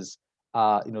Tempest is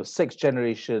sixth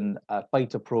generation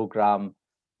fighter program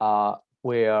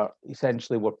where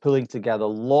essentially we're pulling together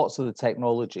lots of the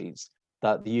technologies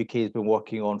that the UK has been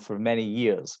working on for many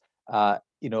years.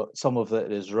 Some of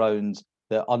it is around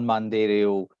the unmanned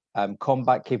aerial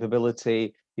combat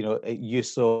capability,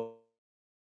 use of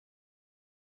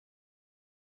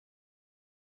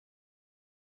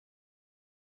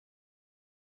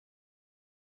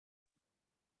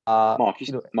Mark,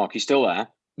 you still there?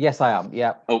 Yes, I am.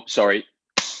 Yeah. Oh, sorry.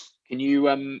 Can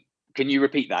you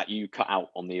repeat that? You cut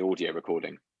out on the audio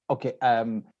recording. Okay.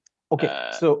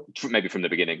 So maybe from the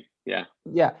beginning. Yeah.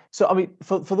 Yeah. So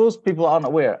for those people that aren't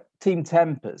aware, Team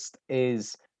Tempest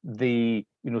is the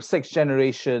sixth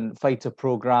generation fighter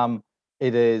program.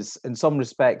 It is in some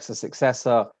respects a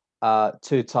successor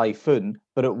to Typhoon,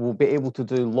 but it will be able to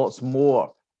do lots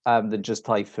more than just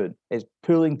Typhoon. It's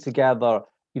pulling together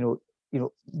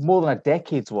more than a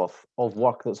decade's worth of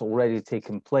work that's already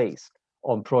taken place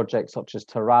on projects such as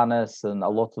Taranis and a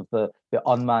lot of the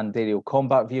unmanned aerial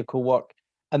combat vehicle work.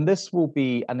 And this will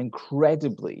be an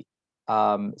incredibly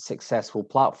successful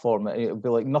platform. It'll be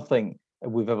like nothing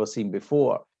we've ever seen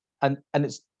before. And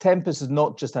Tempest is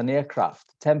not just an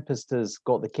aircraft. Tempest has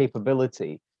got the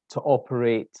capability to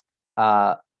operate,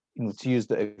 to use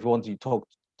the, if you want to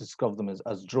discover them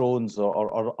as drones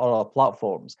or other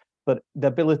platforms, but the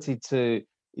ability to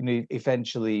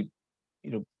eventually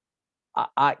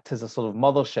act as a sort of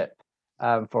mothership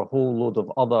for a whole load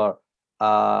of other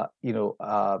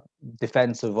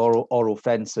defensive or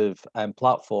offensive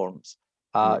platforms,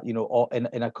 or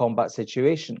in a combat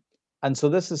situation. And so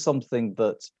this is something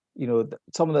that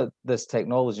some of this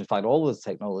technology, in fact, all of this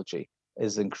technology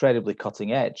is incredibly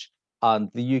cutting edge,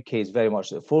 and the UK is very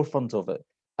much at the forefront of it.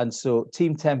 And so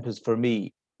Team Tempest for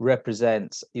me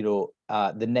represents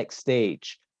the next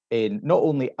stage in not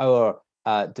only our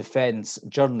defence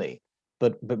journey,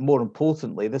 but more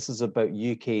importantly, this is about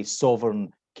UK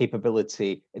sovereign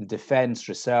capability in defence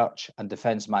research and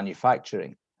defence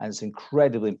manufacturing, and it's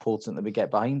incredibly important that we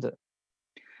get behind it.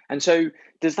 And so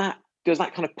does that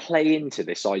kind of play into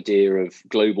this idea of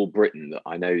global Britain that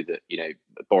I know that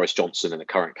Boris Johnson and the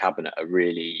current cabinet are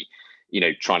really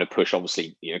trying to push?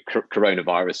 Obviously,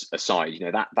 coronavirus aside,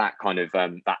 that kind of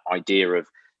that idea of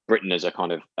Britain as a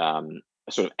kind of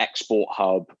a sort of export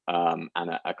hub and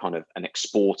a kind of an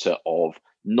exporter of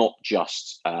not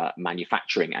just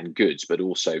manufacturing and goods, but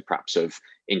also perhaps of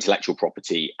intellectual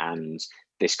property and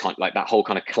this kind of, like that whole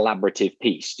kind of collaborative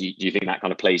piece. Do you think that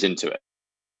kind of plays into it?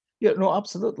 Yeah, no,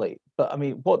 absolutely. But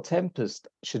what Tempest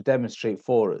should demonstrate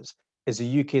for us is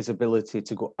the UK's ability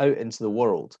to go out into the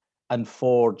world and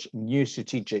forge new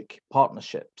strategic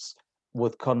partnerships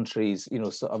with countries,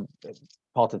 sort of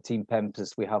part of Team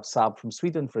Tempest, we have Saab from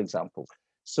Sweden, for example.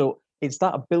 So it's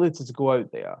that ability to go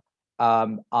out there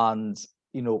and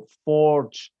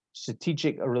forge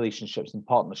strategic relationships and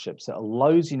partnerships that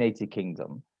allows United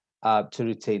Kingdom to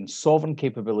retain sovereign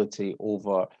capability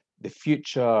over the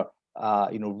future,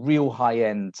 real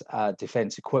high-end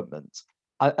defence equipment,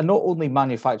 and not only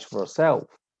manufacture for ourselves,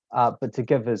 but to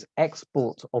give us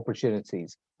export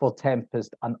opportunities for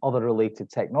Tempest and other related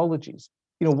technologies.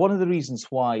 One of the reasons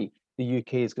why the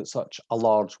UK has got such a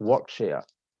large work share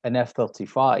in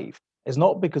F-35 is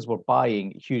not because we're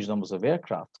buying huge numbers of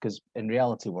aircraft, because in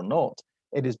reality we're not.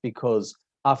 It is because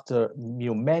after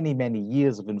many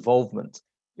years of involvement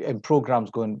in programs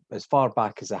going as far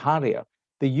back as the Harrier,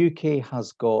 the UK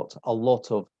has got a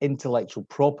lot of intellectual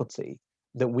property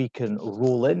that we can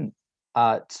roll in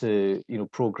to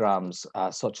programs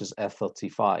such as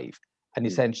F-35, and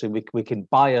essentially we can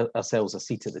buy ourselves a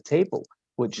seat at the table,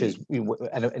 which is in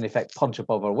effect punch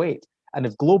above our weight. And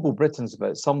if global Britain's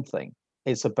about something,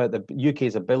 it's about the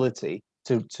UK's ability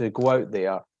to go out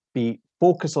there, be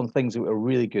focused on things that we're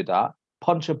really good at,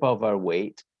 punch above our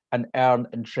weight, and earn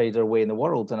and trade our way in the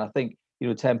world. And I think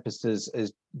Tempest is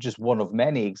just one of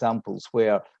many examples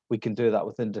where we can do that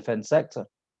within defence sector.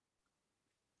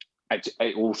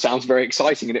 It all sounds very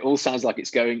exciting, and it all sounds like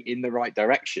it's going in the right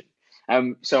direction.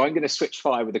 So I'm going to switch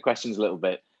fire with the questions a little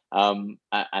bit, and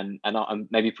I'll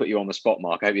maybe put you on the spot,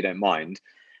 Mark. I hope you don't mind.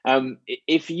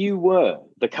 If you were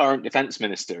the current defence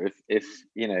minister, if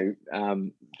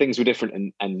things were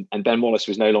different and Ben Wallace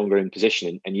was no longer in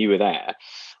position and you were there,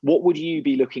 what would you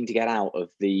be looking to get out of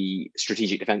the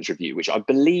Strategic Defence Review, which I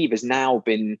believe has now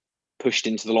been pushed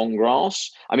into the long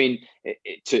grass? I mean,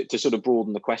 to sort of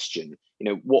broaden the question,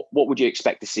 what would you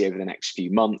expect to see over the next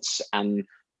few months, and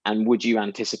would you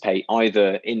anticipate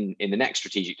either in the next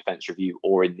Strategic Defence Review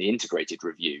or in the integrated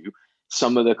review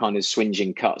some of the kind of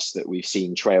swinging cuts that we've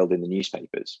seen trailed in the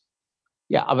newspapers?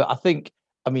 Yeah,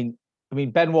 I mean,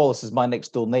 Ben Wallace is my next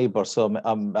door neighbour, so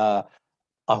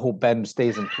I hope Ben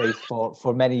stays in place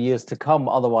for many years to come.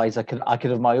 Otherwise, I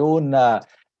could have my own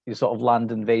sort of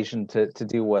land invasion to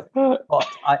deal with. But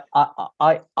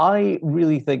I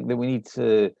really think that we need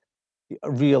to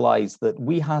realise that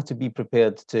we have to be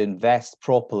prepared to invest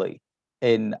properly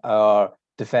in our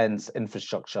defence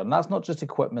infrastructure, and that's not just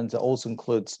equipment; it also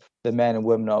includes the men and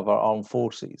women of our armed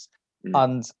forces.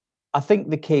 And I think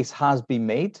the case has been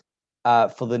made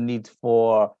for the need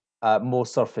for more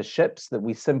surface ships, that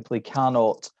we simply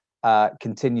cannot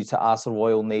continue to ask the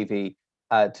Royal Navy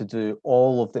to do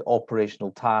all of the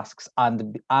operational tasks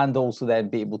and also then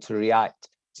be able to react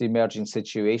to emerging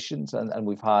situations. And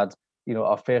we've had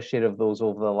a fair share of those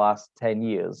over the last 10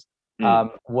 years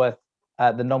with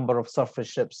the number of surface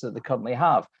ships that they currently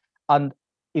have. And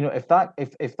if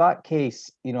that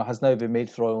case has now been made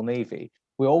for Royal Navy,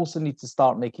 we also need to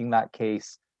start making that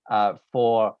case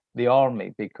for the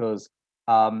Army, because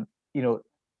one of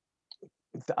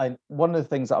the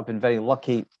things that I've been very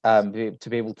lucky to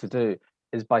be able to do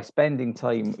is by spending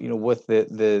time with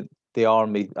the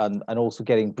Army and also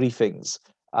getting briefings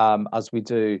as we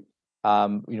do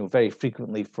very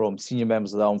frequently from senior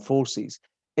members of the armed forces.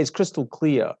 It's crystal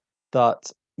clear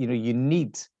that you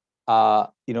need a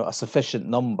sufficient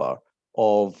number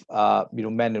of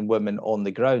men and women on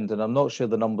the ground, and I'm not sure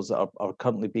the numbers that are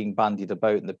currently being bandied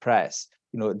about in the press,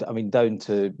 down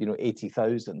to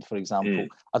 80,000, for example.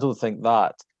 I don't think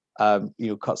that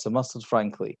cuts the mustard,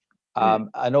 frankly.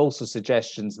 And also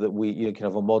suggestions that we can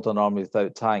have a modern army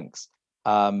without tanks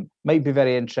might be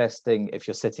very interesting if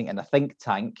you're sitting in a think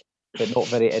tank, but not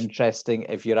very interesting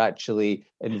if you're actually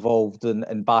involved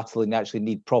in battling, actually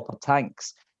need proper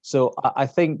tanks. So I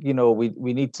think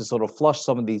we need to sort of flush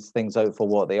some of these things out for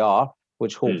what they are,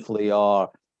 which hopefully are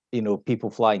people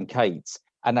flying kites,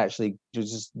 and actually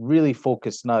just really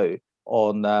focus now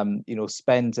on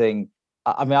spending.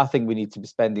 I think we need to be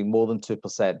spending more than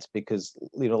 2%, because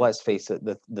let's face it,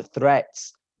 the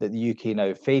threats that the UK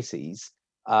now faces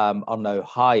are now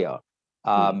higher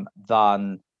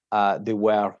than they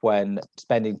were when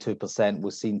spending 2%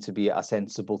 was seen to be a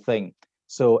sensible thing.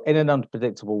 So in an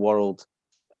unpredictable world,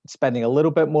 spending a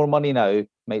little bit more money now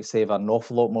might save an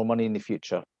awful lot more money in the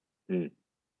future.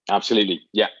 Absolutely.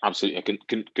 Yeah, absolutely. I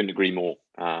couldn't agree more.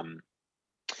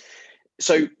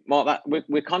 So, Mark,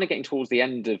 we're kind of getting towards the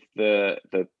end of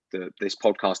this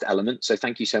podcast element. So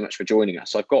thank you so much for joining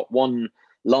us. I've got one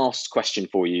last question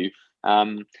for you.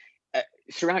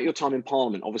 Throughout your time in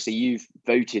Parliament, obviously you've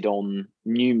voted on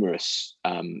numerous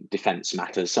defence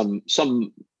matters, some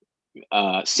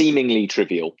seemingly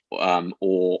trivial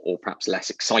or perhaps less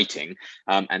exciting,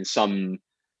 and some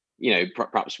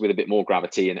perhaps with a bit more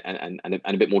gravity and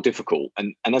a bit more difficult.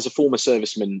 And as a former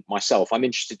serviceman myself, I'm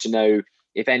interested to know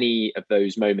if any of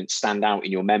those moments stand out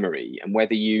in your memory, and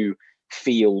whether you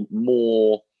feel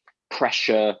more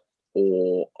pressure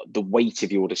or the weight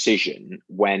of your decision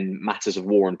when matters of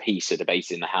war and peace are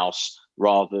debated in the House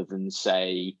rather than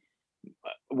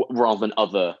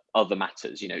other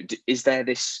matters. Is there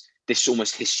this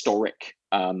almost historic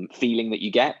feeling that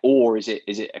you get, or is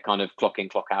it a kind of clock in,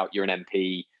 clock out? You're an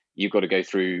MP, you've got to go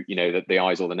through the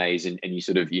ayes or the nays, and you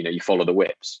sort of you follow the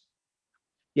whips?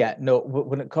 Yeah, no,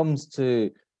 when it comes to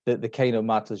the kind of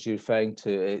matters you're referring to,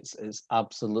 it's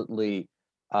absolutely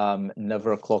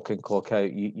never a clock in, clock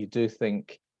out. You do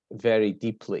think very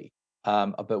deeply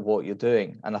about what you're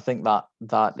doing, and I think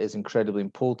that is incredibly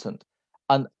important.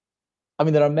 And I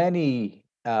mean, there are many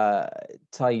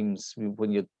times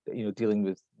when you're dealing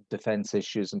with defence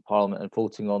issues in Parliament and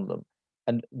voting on them,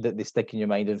 and that they stick in your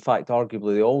mind. In fact,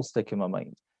 arguably, they all stick in my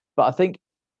mind. But I think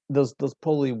there's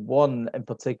probably one in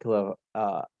particular,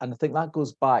 and I think that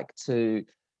goes back to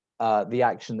the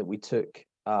action that we took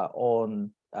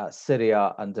on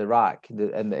Syria and Iraq,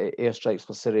 and the airstrikes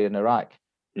for Syria and Iraq.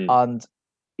 And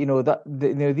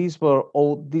these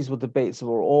were debates that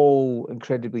were all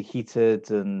incredibly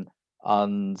heated and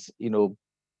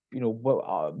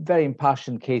very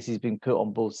impassioned cases being put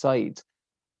on both sides.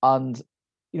 And,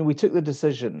 we took the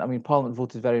decision. I mean, Parliament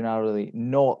voted very narrowly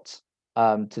not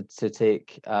to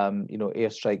take,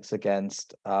 airstrikes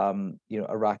against,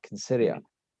 Iraq and Syria.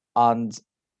 And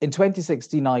in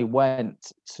 2016, I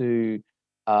went to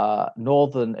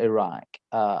northern Iraq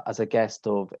as a guest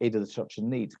of Aid of the Church in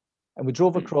Need. And we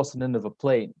drove across an Nineveh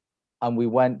plain, and we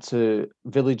went to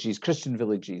villages, Christian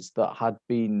villages, that had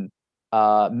been,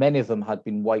 many of them had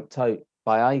been wiped out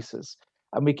by ISIS.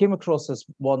 And we came across this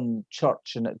one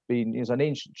church, and it was an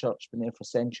ancient church, been there for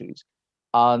centuries.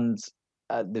 And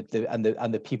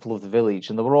the people of the village,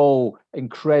 and they were all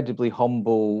incredibly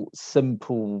humble,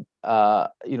 simple,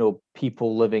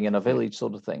 people living in a village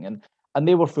sort of thing. And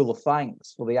they were full of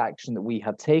thanks for the action that we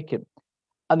had taken.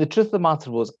 And the truth of the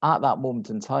matter was, at that moment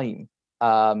in time,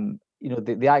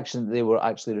 the action that they were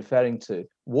actually referring to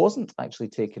wasn't actually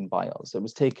taken by us. It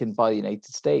was taken by the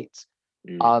United States.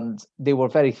 And they were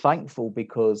very thankful,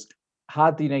 because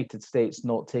had the United States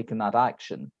not taken that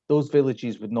action, those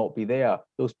villages would not be there.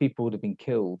 Those people would have been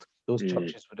killed. Those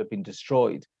churches would have been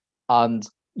destroyed. And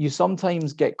you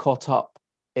sometimes get caught up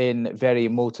in very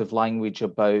emotive language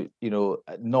about,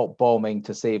 not bombing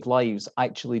to save lives.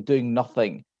 Actually doing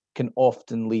nothing can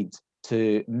often lead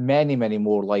to many, many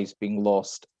more lives being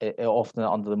lost, often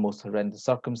under the most horrendous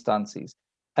circumstances.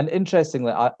 And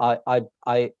interestingly,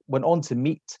 I went on to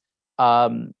meet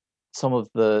some of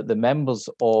the members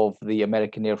of the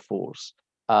American Air Force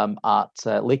at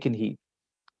Lakenheath,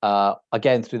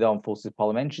 again through the Armed Forces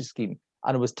Parliamentary Scheme,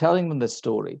 and I was telling them this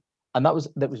story, and that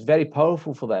was very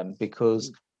powerful for them,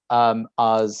 because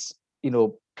as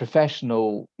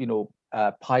professional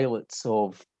pilots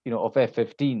of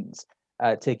F-15s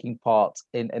taking part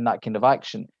in that kind of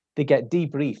action, they get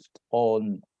debriefed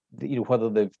on whether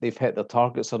they've hit their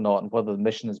targets or not, and whether the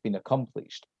mission has been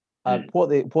accomplished. What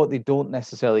they don't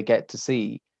necessarily get to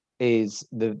see is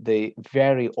the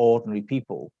very ordinary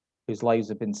people whose lives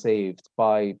have been saved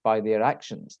by their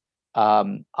actions.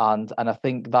 And I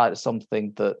think that is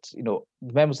something that the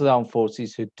members of the armed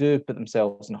forces who do put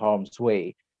themselves in harm's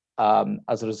way,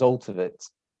 as a result of it,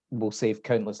 will save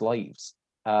countless lives.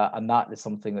 And that is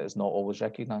something that is not always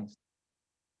recognised.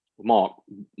 Mark,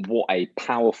 what a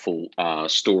powerful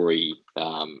story,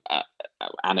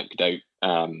 anecdote,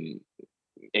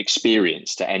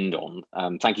 experience to end on.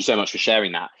 Thank you so much for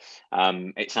sharing that.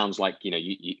 It sounds like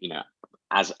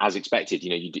as expected,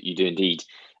 you do indeed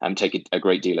take a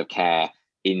great deal of care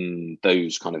in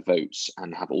those kind of votes,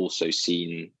 and have also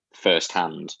seen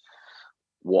firsthand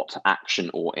what action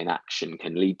or inaction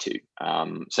can lead to.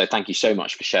 So thank you so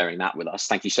much for sharing that with us.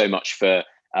 Thank you so much for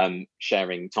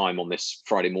sharing time on this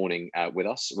Friday morning with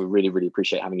us. We really, really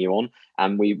appreciate having you on,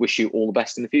 and we wish you all the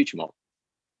best in the future, Mark.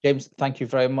 James, thank you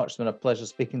very much. It's been a pleasure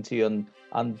speaking to you,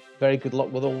 and very good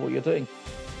luck with all what you're doing.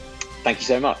 Thank you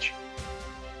so much.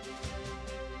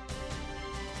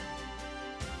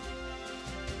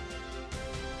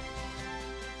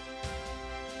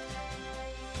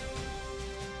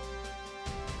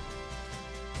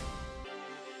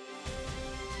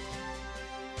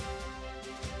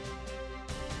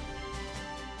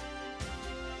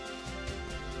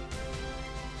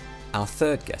 Our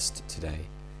third guest today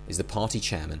is the party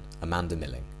chairman, Amanda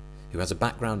Milling, who has a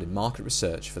background in market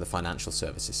research for the financial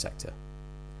services sector.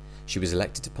 She was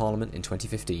elected to Parliament in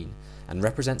 2015 and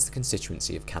represents the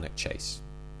constituency of Cannock Chase.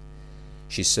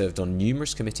 She's served on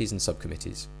numerous committees and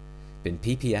subcommittees, been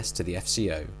PPS to the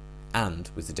FCO, and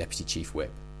was the Deputy Chief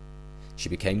Whip. She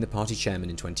became the party chairman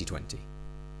in 2020.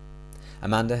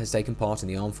 Amanda has taken part in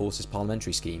the Armed Forces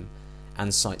Parliamentary Scheme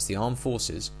and cites the Armed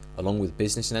Forces, along with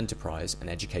business and enterprise and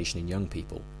education in young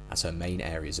people, as her main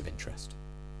areas of interest.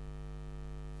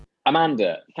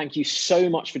 Amanda, thank you so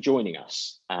much for joining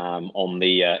us on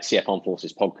the CF Armed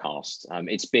Forces podcast.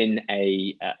 It's been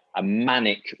a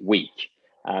manic week.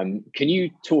 Can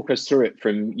you talk us through it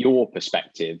from your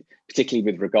perspective, particularly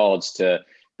with regards to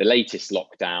the latest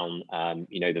lockdown,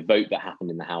 the vote that happened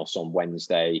in the House on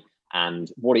Wednesday,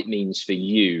 and what it means for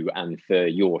you and for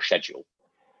your schedule?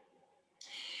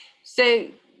 So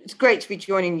it's great to be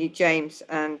joining you, James,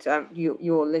 and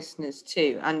your listeners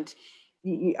too. And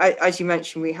as you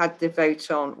mentioned, we had the vote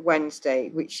on Wednesday,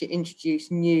 which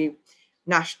introduced new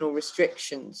national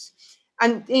restrictions.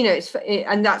 And,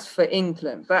 and that's for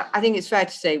England. But I think it's fair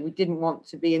to say we didn't want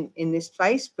to be in this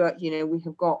place, but, we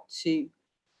have got to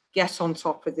get on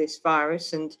top of this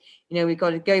virus. And, we've got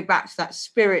to go back to that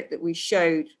spirit that we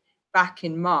showed back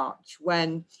in March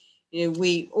when,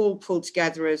 we all pulled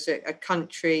together as a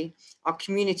country, our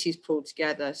communities pulled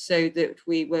together so that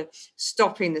we were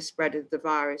stopping the spread of the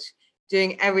virus,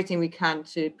 doing everything we can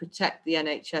to protect the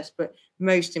NHS, but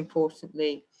most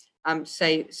importantly,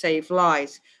 save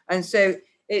lives. And so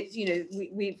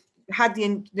we've had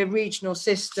the regional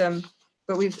system,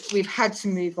 but we've had to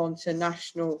move on to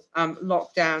national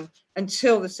lockdown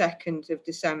until the 2nd of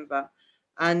December.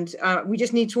 And we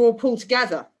just need to all pull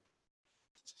together.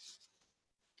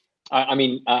 I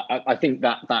think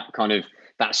that kind of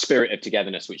that spirit of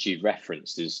togetherness which you've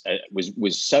referenced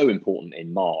was so important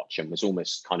in March and was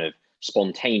almost kind of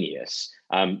spontaneous.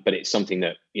 But it's something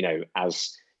that,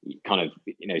 as kind of,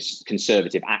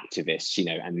 conservative activists,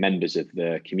 and members of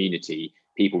the community,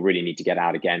 people really need to get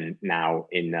out again now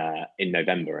in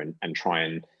November and try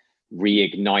and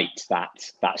reignite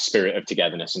that spirit of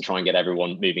togetherness and try and get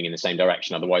everyone moving in the same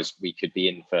direction. Otherwise, we could be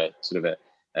in for sort of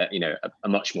a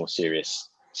much more serious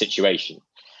situation.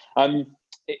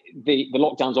 The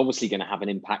lockdown's obviously going to have an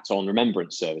impact on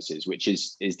remembrance services, which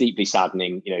is deeply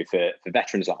saddening, for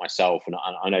veterans like myself, and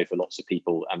I know for lots of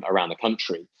people around the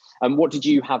country. What did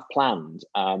you have planned,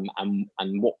 and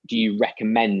what do you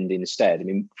recommend instead? I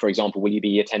mean, for example, will you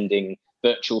be attending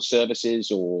virtual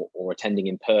services or attending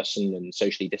in person and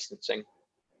socially distancing?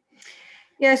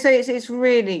 Yeah, so it's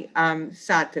really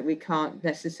sad that we can't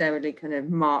necessarily kind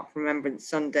of mark Remembrance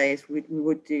Sunday as we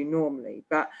would do normally.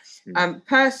 But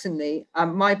personally,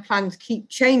 my plans keep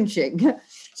changing.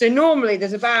 So normally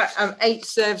there's about 8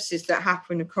 services that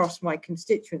happen across my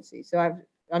constituency. So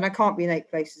I can't be in 8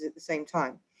 places at the same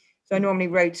time. So I normally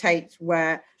rotate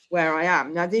where I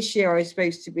am. Now this year I was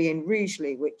supposed to be in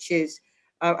Rugeley, which is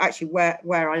actually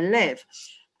where I live.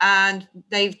 And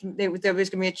there was going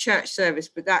to be a church service,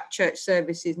 but that church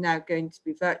service is now going to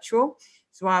be virtual.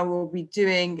 So I will be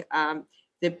doing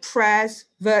the prayers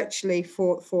virtually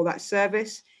for that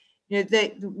service.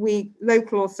 We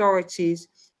local authorities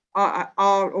are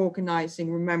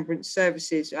organising remembrance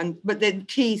services, but the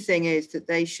key thing is that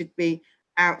they should be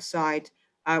outside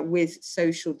with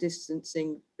social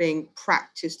distancing being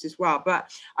practiced as well.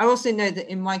 But I also know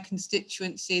that in my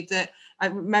constituency that I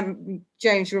remember,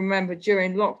 James, remember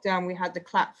during lockdown, we had the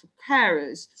clap for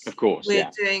carers. Of course, We're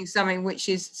doing something which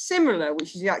is similar,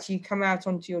 which is actually come out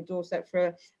onto your doorstep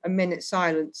for a minute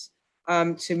silence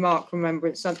to mark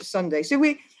Remembrance Sunday. So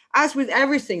as with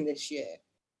everything this year,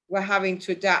 we're having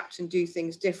to adapt and do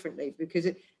things differently because,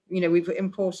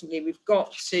 we've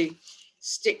got to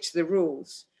stick to the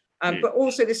rules. But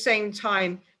also at the same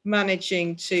time,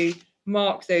 managing to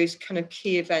mark those kind of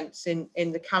key events in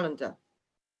the calendar.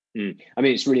 I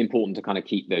mean, it's really important to kind of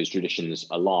keep those traditions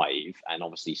alive and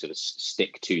obviously sort of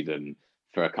stick to them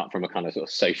from a kind of sort of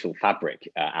social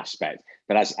fabric aspect.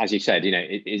 But as you said,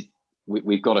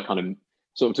 we've got to kind of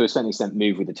sort of to a certain extent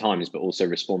move with the times, but also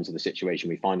respond to the situation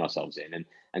we find ourselves in.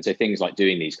 And so things like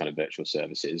doing these kind of virtual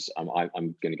services, I'm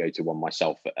going to go to one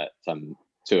myself at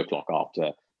 2:00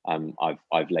 after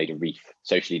I've laid a wreath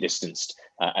socially distanced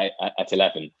at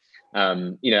 11.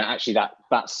 Actually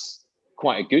that's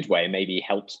quite a good way, and maybe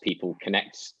helps people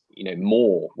connect,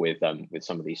 more with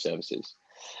some of these services.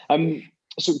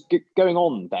 So going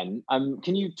on then,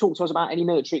 can you talk to us about any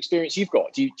military experience you've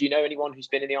got? Do you know anyone who's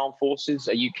been in the armed forces?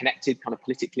 Are you connected kind of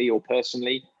politically or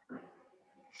personally?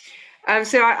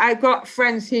 So I've got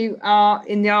friends who are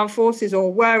in the armed forces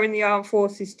or were in the armed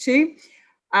forces too.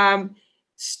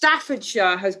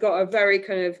 Staffordshire has got a very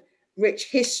kind of rich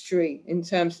history in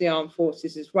terms of the armed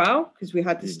forces as well, because we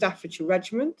had the Staffordshire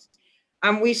Regiment,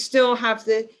 and we still have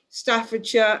the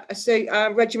Staffordshire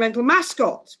regimental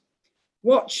mascot,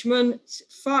 Watchman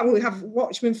 5. We have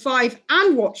Watchman 5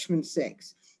 and Watchman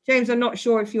 6. James, I'm not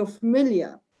sure if you're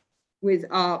familiar with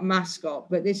our mascot,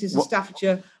 but this is a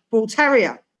Staffordshire Bull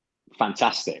Terrier.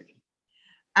 Fantastic.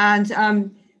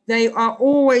 And they are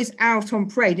always out on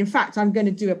parade. In fact, I'm going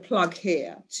to do a plug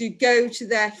here to go to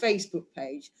their Facebook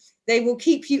page. They will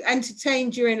keep you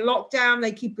entertained during lockdown.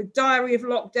 They keep a diary of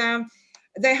lockdown.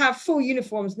 They have full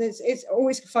uniforms, and it's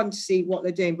always fun to see what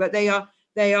they're doing. But they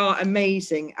are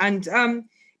amazing. And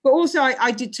but also,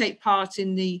 I did take part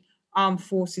in the Armed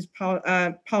Forces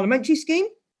Parliamentary Scheme,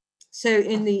 so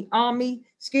in the Army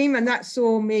scheme, and that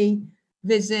saw me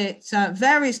visit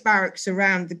various barracks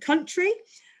around the country,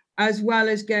 as well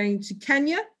as going to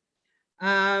Kenya.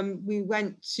 We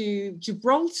went to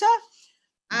Gibraltar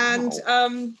and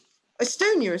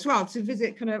Estonia as well to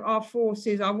visit kind of our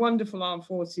forces, our wonderful armed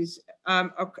forces,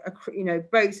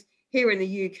 both here in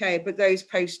the UK, but those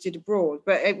posted abroad.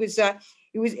 But it was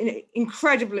an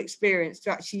incredible experience to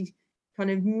actually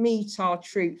kind of meet our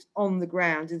troops on the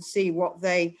ground and see what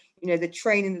they, the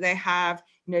training that they have,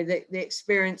 the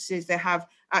experiences they have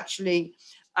actually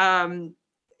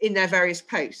in their various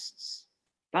posts.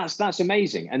 That's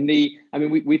amazing. And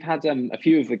we've had a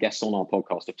few of the guests on our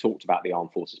podcast have talked about the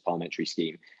Armed Forces Parliamentary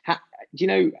Scheme. do you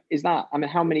know, is that, I mean,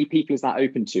 how many people is that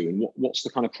open to, and what's the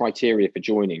kind of criteria for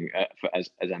joining as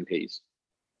MPs?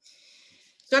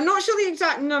 So I'm not sure the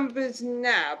exact numbers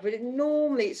now, but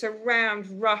normally it's around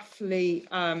roughly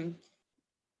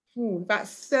about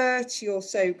 30 or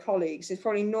so colleagues. There's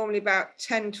probably normally about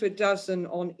 10 to a dozen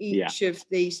on each of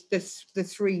these the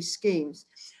three schemes.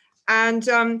 And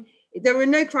there are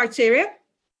no criteria.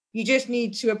 You just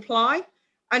need to apply.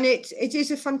 And it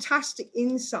is a fantastic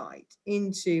insight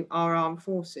into our armed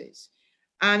forces.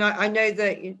 And I know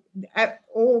that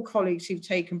all colleagues who've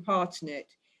taken part in it,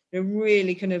 they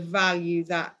really kind of value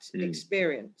that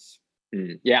experience.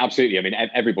 Yeah, absolutely. I mean,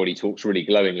 everybody talks really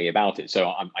glowingly about it. So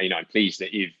I'm pleased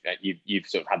that you've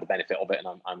sort of had the benefit of it,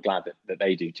 and I'm glad that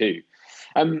they do too.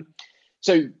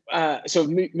 So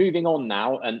moving on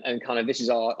now, and kind of this is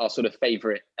our sort of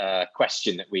favourite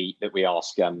question that we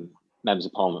ask members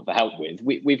of Parliament for help with.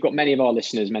 We've got many of our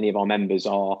listeners, many of our members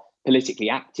are politically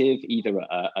active, either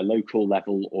at a local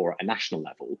level or a national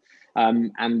level.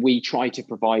 And we try to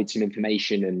provide some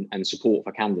information and support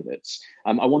for candidates.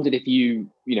 I wondered if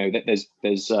that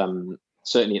there's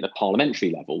certainly at the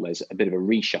parliamentary level, there's a bit of a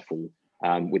reshuffle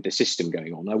with the system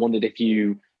going on. I wondered if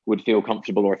you would feel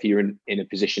comfortable, or if you're in a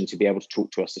position to be able to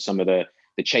talk to us to some of the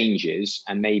changes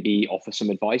and maybe offer some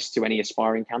advice to any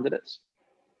aspiring candidates.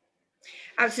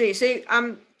 Absolutely. So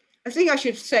I think I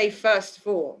should say, first of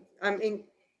all,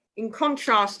 in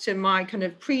contrast to my kind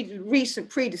of recent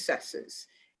predecessors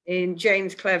in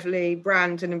James Cleverly,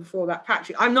 Brandon, and before that,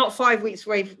 Patrick, I'm not 5 weeks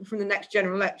away from the next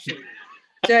general election.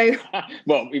 So,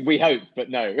 well, we hope, but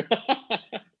no.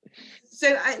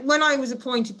 So when I was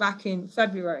appointed back in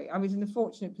February, I was in a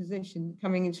fortunate position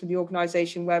coming into the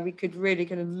organisation where we could really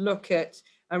kind of look at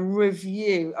and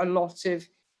review a lot of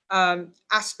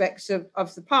aspects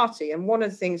of the party. And one of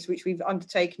the things which we've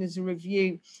undertaken is a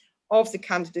review of the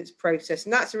candidates process.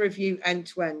 And that's a review end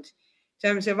to end in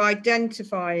terms of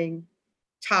identifying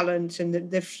talent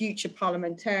and the future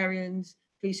parliamentarians,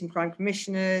 police and crime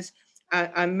commissioners,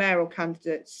 and mayoral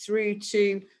candidates, through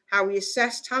to how we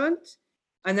assess talent,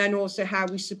 and then also how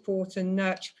we support and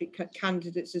nurture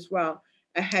candidates as well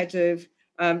ahead of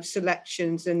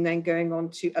selections and then going on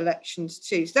to elections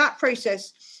too. So that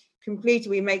process completed.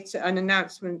 We made an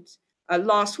announcement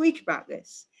last week about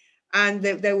this, and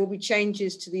there will be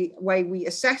changes to the way we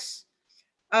assess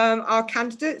our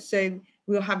candidates. So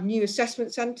we'll have new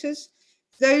assessment centres.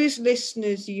 Those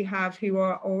listeners you have who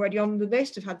are already on the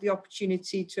list have had the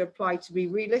opportunity to apply to be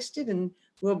relisted, and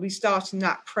we'll be starting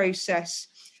that process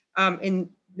in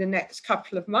the next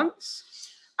couple of months.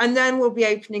 And then we'll be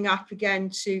opening up again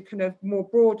to kind of more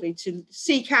broadly to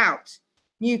seek out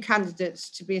new candidates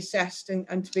to be assessed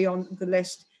and to be on the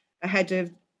list ahead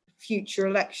of future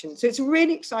elections. So it's a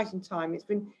really exciting time. It's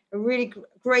been a really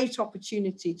great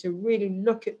opportunity to really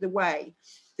look at the way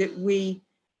that we,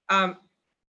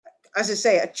 as I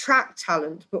say, attract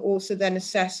talent, but also then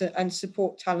assess and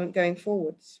support talent going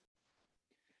forwards.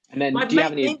 And then, do you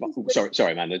have any?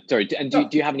 Sorry, Amanda. Sorry. And do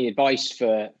you have any advice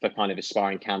for kind of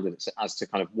aspiring candidates as to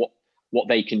kind of what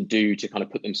they can do to kind of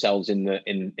put themselves in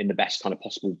the best kind of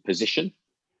possible position?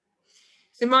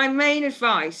 So my main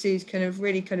advice is kind of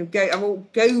really kind of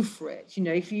go for it. You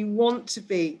know, if you want to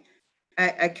be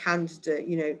a candidate,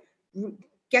 you know,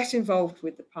 get involved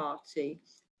with the party.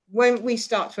 When we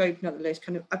start to open up the list,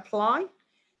 kind of apply.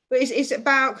 But it's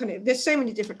about kind of, there's so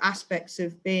many different aspects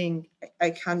of being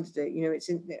a candidate, you know,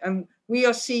 and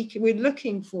we're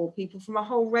looking for people from a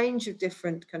whole range of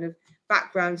different kind of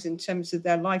backgrounds in terms of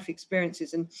their life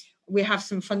experiences. And we have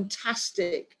some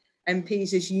fantastic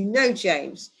MPs, as you know,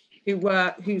 James,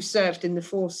 who served in the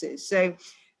forces. So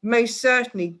most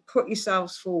certainly put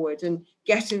yourselves forward and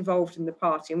get involved in the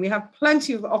party. And we have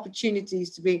plenty of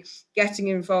opportunities to be getting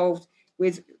involved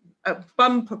with a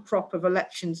bumper crop of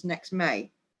elections next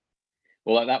May.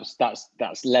 Well,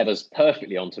 that's led us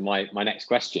perfectly onto my next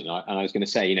question. And I was going to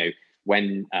say, you know,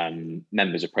 when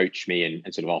members approach me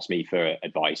and sort of ask me for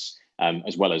advice,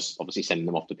 as well as obviously sending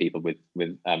them off to people with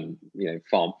you know,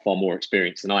 far more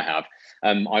experience than I have,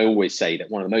 I always say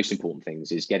that one of the most important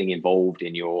things is getting involved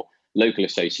in your local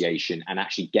association and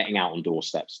actually getting out on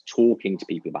doorsteps, talking to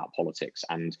people about politics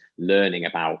and learning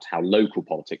about how local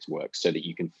politics works, so that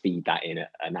you can feed that in at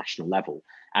a national level.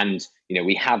 And you know,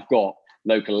 we have got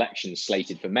local elections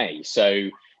slated for May. So,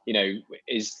 you know,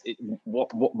 what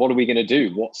are we going to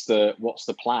do? What's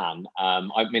the plan?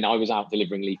 I mean, I was out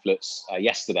delivering leaflets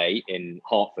yesterday in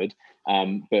Hertford,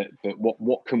 but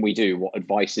what can we do? What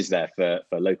advice is there for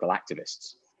local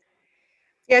activists?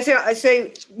 Yeah,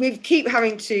 so we keep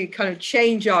having to kind of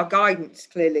change our guidance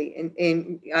clearly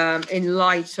in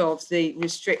light of the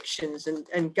restrictions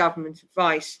and government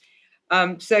advice.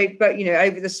 But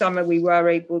over the summer we were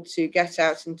able to get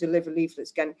out and deliver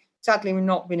leaflets again. Sadly, we've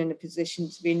not been in a position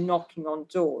to be knocking on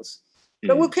doors.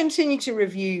 But we'll continue to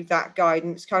review that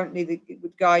guidance. Currently,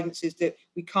 the guidance is that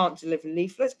we can't deliver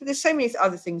leaflets, but there's so many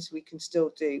other things we can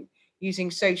still do using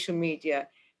social media.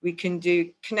 We can do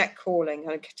connect calling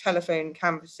and telephone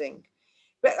canvassing.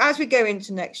 But as we go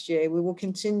into next year, we will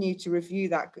continue to review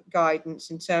that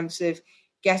guidance in terms of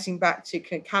getting back to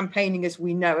campaigning as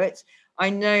we know it.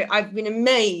 I know I've been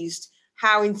amazed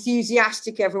how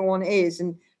enthusiastic everyone is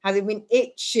and how they've been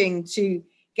itching to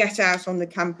get out on the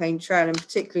campaign trail and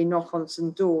particularly knock on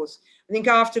some doors. I think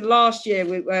after last year,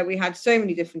 where we had so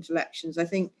many different elections, I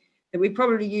think that we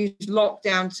probably used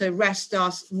lockdown to rest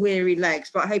our weary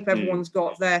legs. But I hope everyone's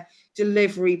got their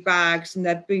delivery bags and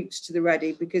their boots to the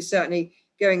ready, because certainly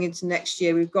going into next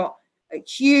year, we've got a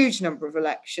huge number of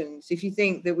elections. If you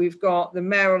think that we've got the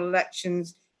mayoral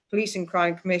elections, police and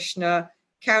crime commissioner,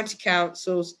 county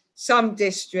councils, some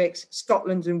districts,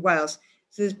 Scotland and Wales.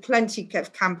 So there's plenty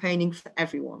of campaigning for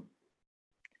everyone.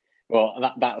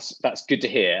 Well, that's good to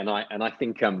hear, and I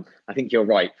think you're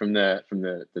right. From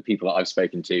the people that I've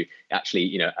spoken to,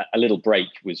 actually, a little break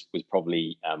was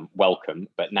probably welcome,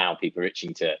 but now people are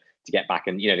itching to get back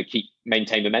and to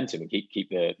maintain momentum and keep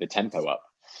the tempo up.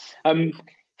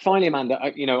 Finally, Amanda,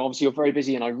 obviously you're very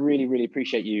busy, and I really, really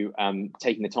appreciate you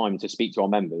taking the time to speak to our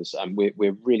members.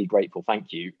 We're really grateful.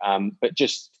 Thank you. But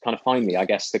just kind of finally, I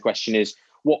guess the question is,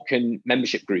 what can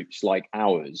membership groups like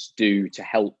ours do to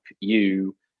help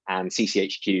you and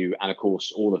CCHQ and, of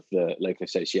course, all of the local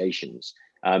associations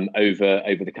over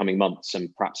the coming months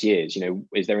and perhaps years?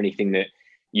 Is there anything that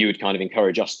you would kind of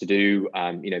encourage us to do,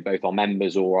 both our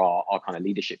members or our kind of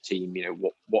leadership team?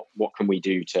 What can we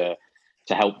do to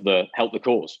help the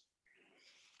cause?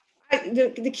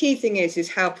 The key thing is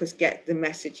help us get the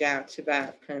message out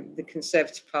about the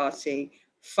Conservative Party,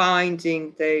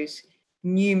 finding those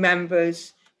new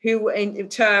members who in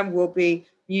turn will be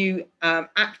new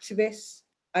activists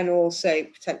and also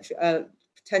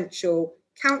potential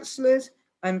councillors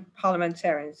and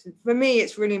parliamentarians. For me,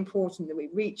 it's really important that we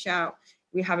reach out.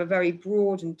 We have a very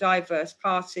broad and diverse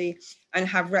party and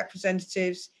have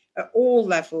representatives at all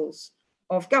levels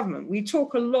of government. We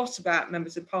talk a lot about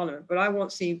members of parliament, but I want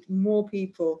to see more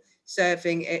people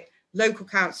serving at local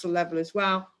council level as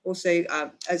well, also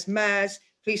as mayors,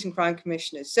 police and crime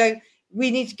commissioners. So we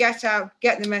need to get out,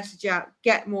 get the message out,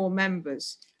 get more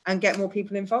members and get more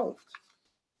people involved.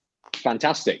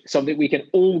 Fantastic. Something we can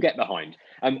all get behind.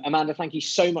 Amanda, thank you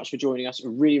so much for joining us.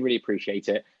 Really, really appreciate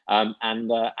it. I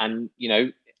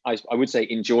would say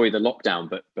enjoy the lockdown,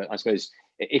 but I suppose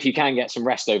if you can get some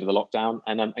rest over the lockdown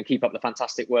and keep up the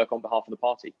fantastic work on behalf of the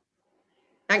party.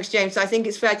 Thanks, James. I think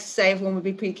it's fair to say everyone would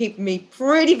be keeping me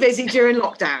pretty busy during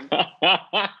lockdown.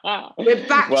 We're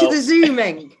back to the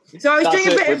Zooming. So I was doing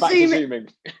a bit of Zooming.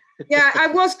 Yeah, I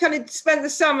was kind of spent the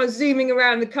summer Zooming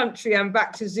around the country. I'm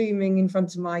back to Zooming in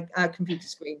front of my computer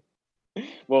screen.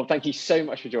 Well, thank you so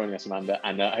much for joining us, Amanda,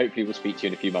 and hopefully we'll speak to you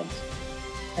in a few months.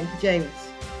 Thank you, James.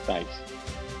 Thanks.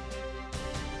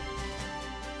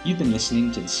 You've been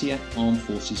listening to the CF Armed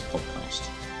Forces podcast.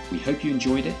 We hope you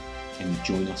enjoyed it and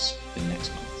join us for next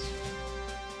month.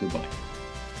 Goodbye.